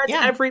read. We've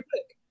read every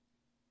book.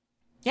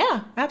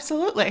 Yeah,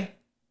 absolutely.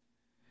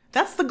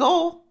 That's the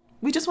goal.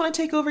 We just want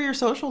to take over your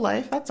social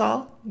life. That's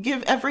all.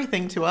 Give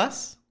everything to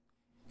us.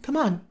 Come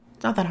on.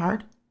 It's not that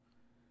hard.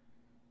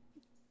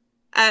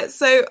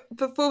 So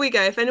before we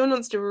go, if anyone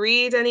wants to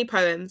read any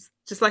poems,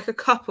 just like a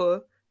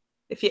couple,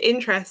 if you're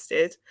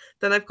interested,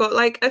 then I've got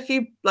like a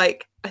few,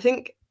 like, I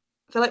think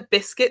they're like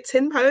biscuit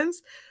tin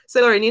poems.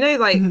 So Lauren, you know,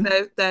 like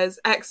there's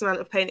X amount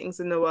of paintings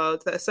in the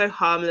world that are so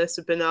harmless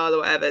or banal or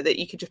whatever that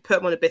you could just put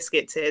them on a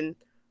biscuit tin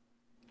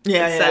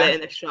and sell it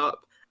in a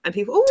shop, and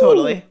people,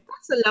 totally,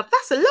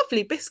 that's a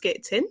lovely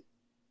biscuit tin,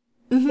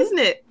 isn't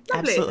it?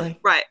 Lovely. Absolutely.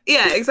 Right.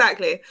 Yeah,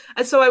 exactly.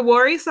 And so I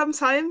worry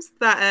sometimes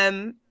that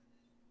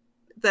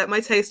that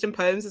my taste in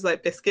poems is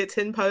like biscuit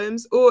tin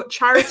poems, or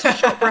charity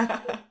shop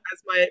records,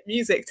 as my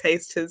music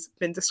taste has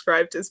been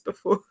described as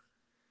before.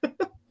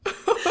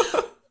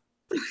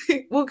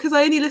 Well, because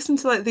I only listen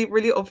to like the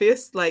really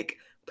obvious, like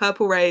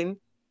Purple Rain,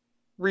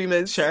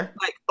 Rumours,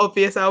 like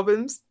obvious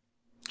albums,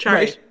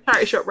 charity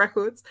shop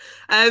records.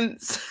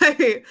 So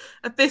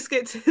a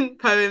biscuit tin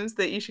poems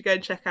that you should go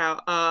and check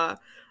out are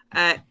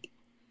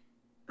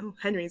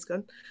Henry's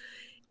gone.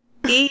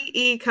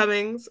 E.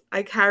 Cummings,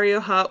 I Carry Your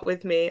Heart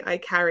With Me, I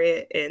Carry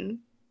It In.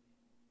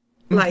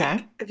 Like,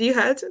 have you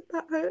heard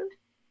that poem?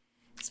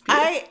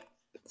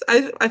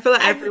 I feel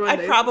like everyone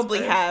knows.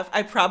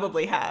 I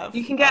probably have.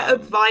 You can get a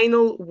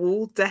vinyl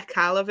wall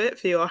decal of it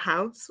for your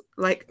house.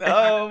 Like,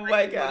 oh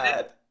my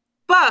God.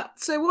 But,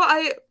 so what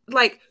I,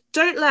 like,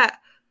 don't let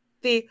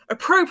the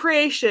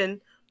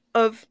appropriation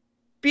of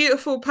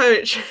beautiful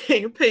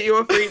poetry put you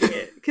off reading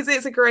it, because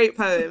it's a great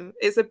poem.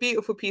 It's a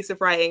beautiful piece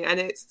of writing, and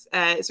it's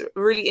a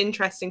really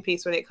interesting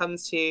piece when it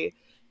comes to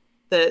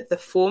the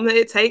form that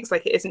it takes.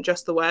 Like, it isn't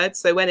just the words.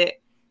 So when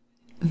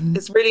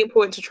it's really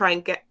important to try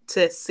and get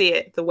to see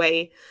it the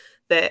way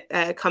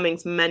that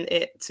Cummings meant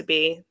it to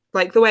be,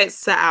 like the way it's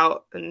set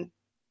out and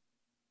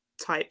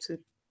typed, and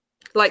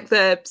like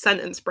the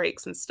sentence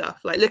breaks and stuff.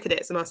 Like, look at it,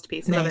 it's a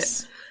masterpiece. I love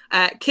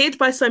it. Kid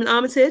by Simon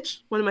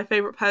Armitage, one of my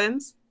favorite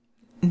poems.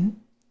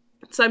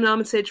 Simon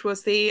Armitage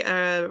was the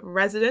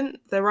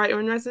writer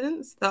in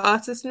residence, the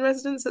artist in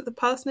residence at the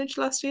Parsonage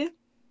last year.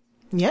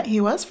 Yeah, he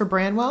was, for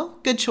Branwell.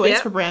 Good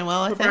choice for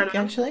Branwell, I think,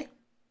 actually.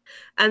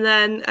 And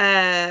then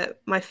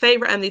my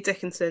favourite Emily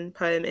Dickinson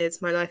poem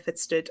is My Life Had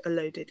Stood a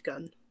Loaded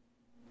Gun.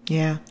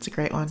 Yeah, it's a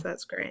great one. So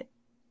that's great.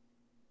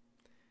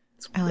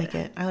 I like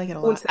it. I like it a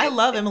lot. I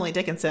love Emily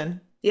Dickinson.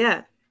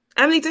 Yeah.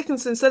 Emily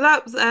Dickinson. So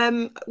that was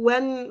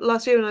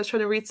last year when I was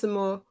trying to read some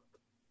more,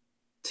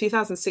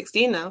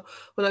 2016 now,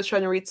 when I was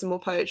trying to read some more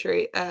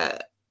poetry,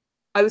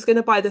 I was going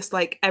to buy this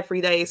like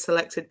everyday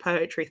selected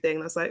poetry thing.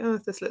 And I was like, oh,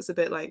 this looks a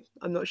bit like,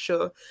 I'm not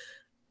sure.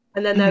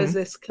 And then there was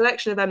this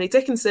collection of Emily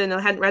Dickinson, and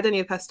I hadn't read any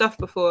of her stuff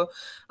before.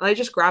 And I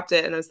just grabbed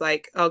it and I was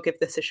like, I'll give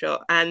this a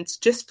shot. And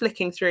just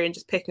flicking through and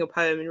just picking a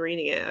poem and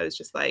reading it, I was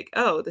just like,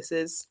 oh, this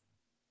is,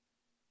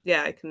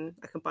 yeah, I can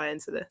buy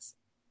into this.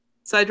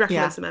 So I'd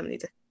recommend some Emily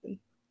Dickinson.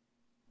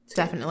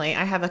 Definitely.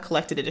 I have a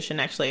collected edition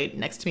actually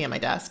next to me on my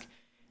desk.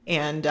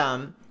 And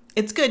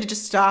it's good to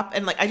just stop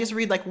and like, I just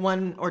read like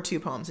 1 or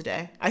 2 poems a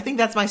day. I think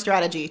that's my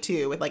strategy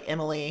too with like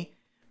Emily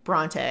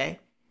Bronte.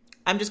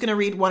 I'm just going to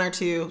read 1 or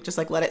 2, just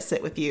like let it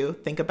sit with you,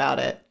 think about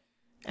it.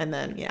 And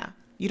then,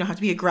 you don't have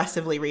to be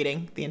aggressively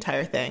reading the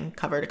entire thing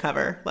cover to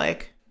cover,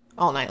 like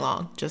all night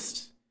long.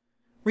 Just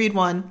read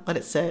 1, let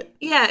it sit.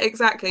 Yeah,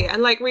 exactly.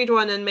 And like read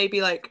 1 and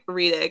maybe like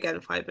read it again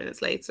 5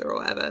 minutes later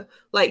or whatever.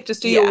 Like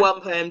just do your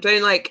 1 poem.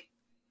 Don't like,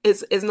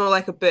 it's not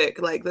like a book.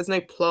 Like there's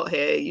no plot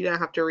here. You don't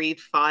have to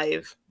read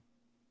 5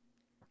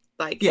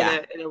 like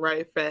in a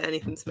row for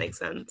anything to make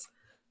sense.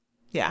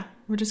 Yeah.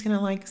 We're just going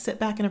to like sit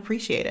back and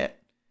appreciate it.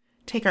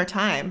 Take our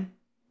time.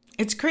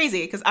 It's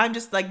crazy because I'm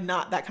just like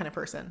not that kind of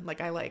person.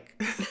 Like I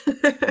like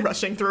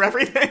rushing through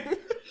everything.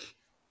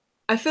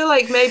 I feel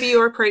like maybe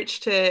your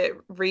approach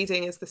to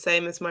reading is the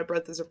same as my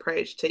brother's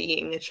approach to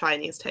eating a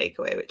Chinese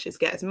takeaway, which is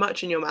get as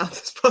much in your mouth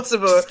as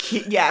possible.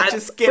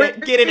 Just get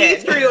it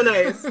in through your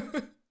nose.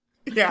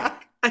 Yeah,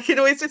 I can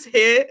always just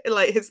hear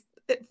like his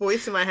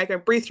voice in my head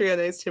going, "Breathe through your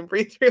nose, Tim.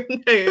 Breathe through your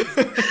nose."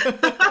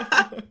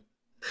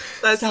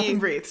 Stop and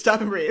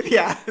breathe.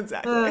 Yeah,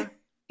 exactly.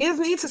 He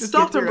doesn't need to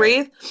stop and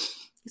breathe.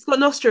 He's got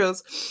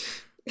nostrils.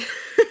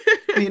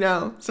 You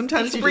know,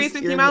 sometimes you breathe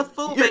with your mouth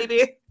full,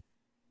 baby.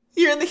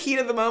 You're in the heat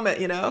of the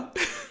moment, you know?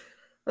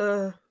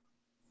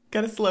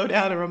 Gotta slow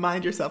down and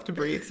remind yourself to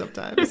breathe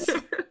sometimes.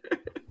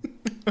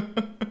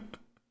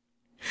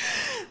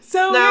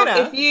 So, now,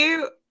 Hannah, if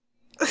you...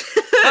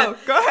 Oh,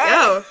 go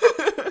ahead.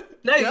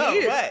 No,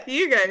 you. What?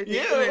 You go.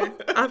 You.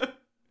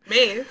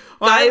 Me.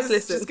 Well, guys, I was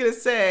listen. just going to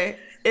say,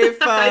 if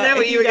I know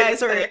what if you were guys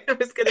going to say. I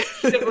was going to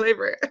shit all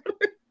over it.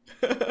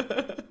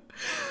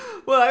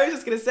 Well, I was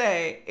just going to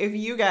say, if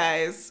you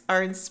guys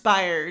are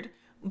inspired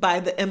by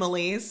the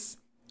Emilys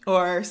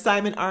or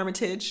Simon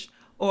Armitage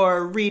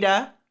or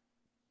Rita,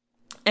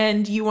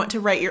 and you want to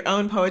write your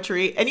own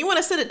poetry and you want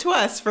to send it to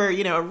us for,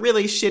 you know, a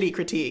really shitty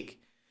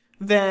critique,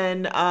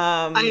 then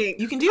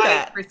you can do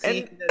that. I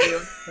critique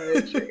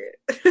poetry.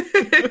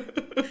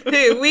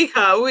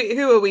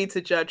 Who are we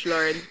to judge,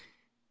 Lauren?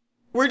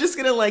 We're just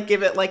gonna like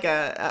give it like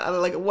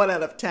a 1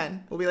 out of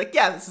 10. We'll be like,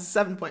 yeah, this is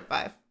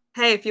 7.5.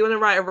 Hey, if you want to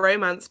write a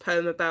romance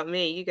poem about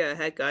me, you go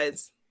ahead,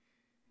 guys.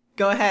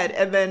 Go ahead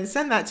and then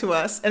send that to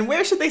us. And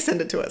where should they send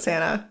it to us,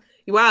 Hannah?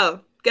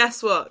 Well,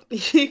 guess what?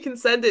 You can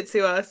send it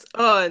to us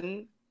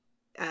on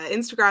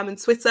Instagram and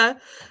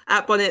Twitter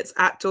at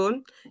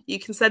bonnets@dawn. You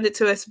can send it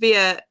to us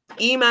via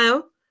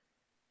email,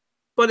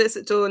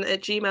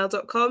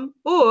 bonnets@dawn@gmail.com,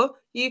 or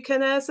you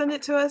can send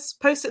it to us,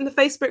 post it in the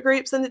Facebook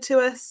group, send it to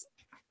us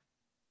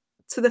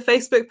to the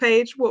Facebook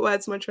page. What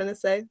words am I trying to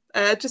say?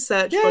 Just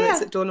search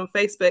Bonnets at Dawn on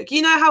Facebook.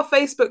 You know how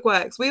Facebook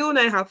works. We all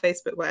know how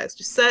Facebook works.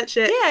 Just search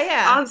it,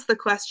 answer the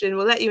question,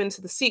 we'll let you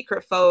into the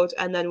secret fold,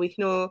 and then we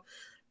can all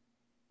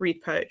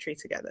read poetry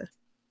together.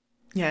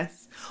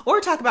 Yes. Or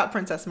talk about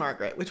Princess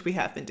Margaret, which we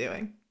have been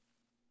doing.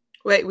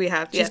 Wait, we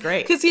have. She's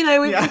great. Because, you know,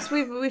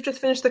 we've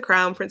just finished The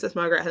Crown, Princess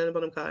Margaret, Helena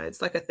Bonham Carter.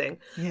 It's like a thing.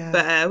 Yeah.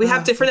 But we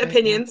have different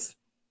opinions.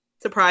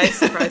 Yeah. Surprise,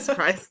 surprise,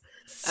 surprise.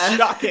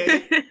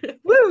 Shocking.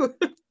 Woo!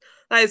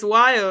 That is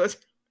wild.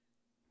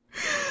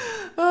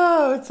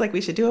 Oh, it's like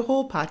we should do a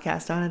whole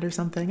podcast on it or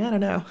something. I don't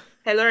know.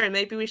 Hey, Lauren,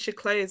 maybe we should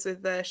close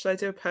with, should I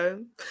do a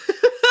poem?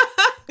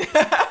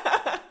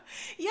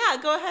 Yeah,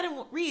 go ahead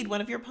and read one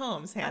of your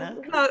poems, Hannah.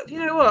 Well,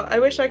 you know what? I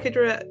wish I could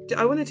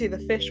I want to do the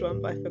fish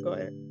one, but I forgot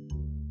it.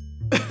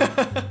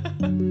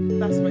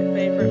 That's my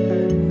favourite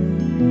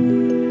poem.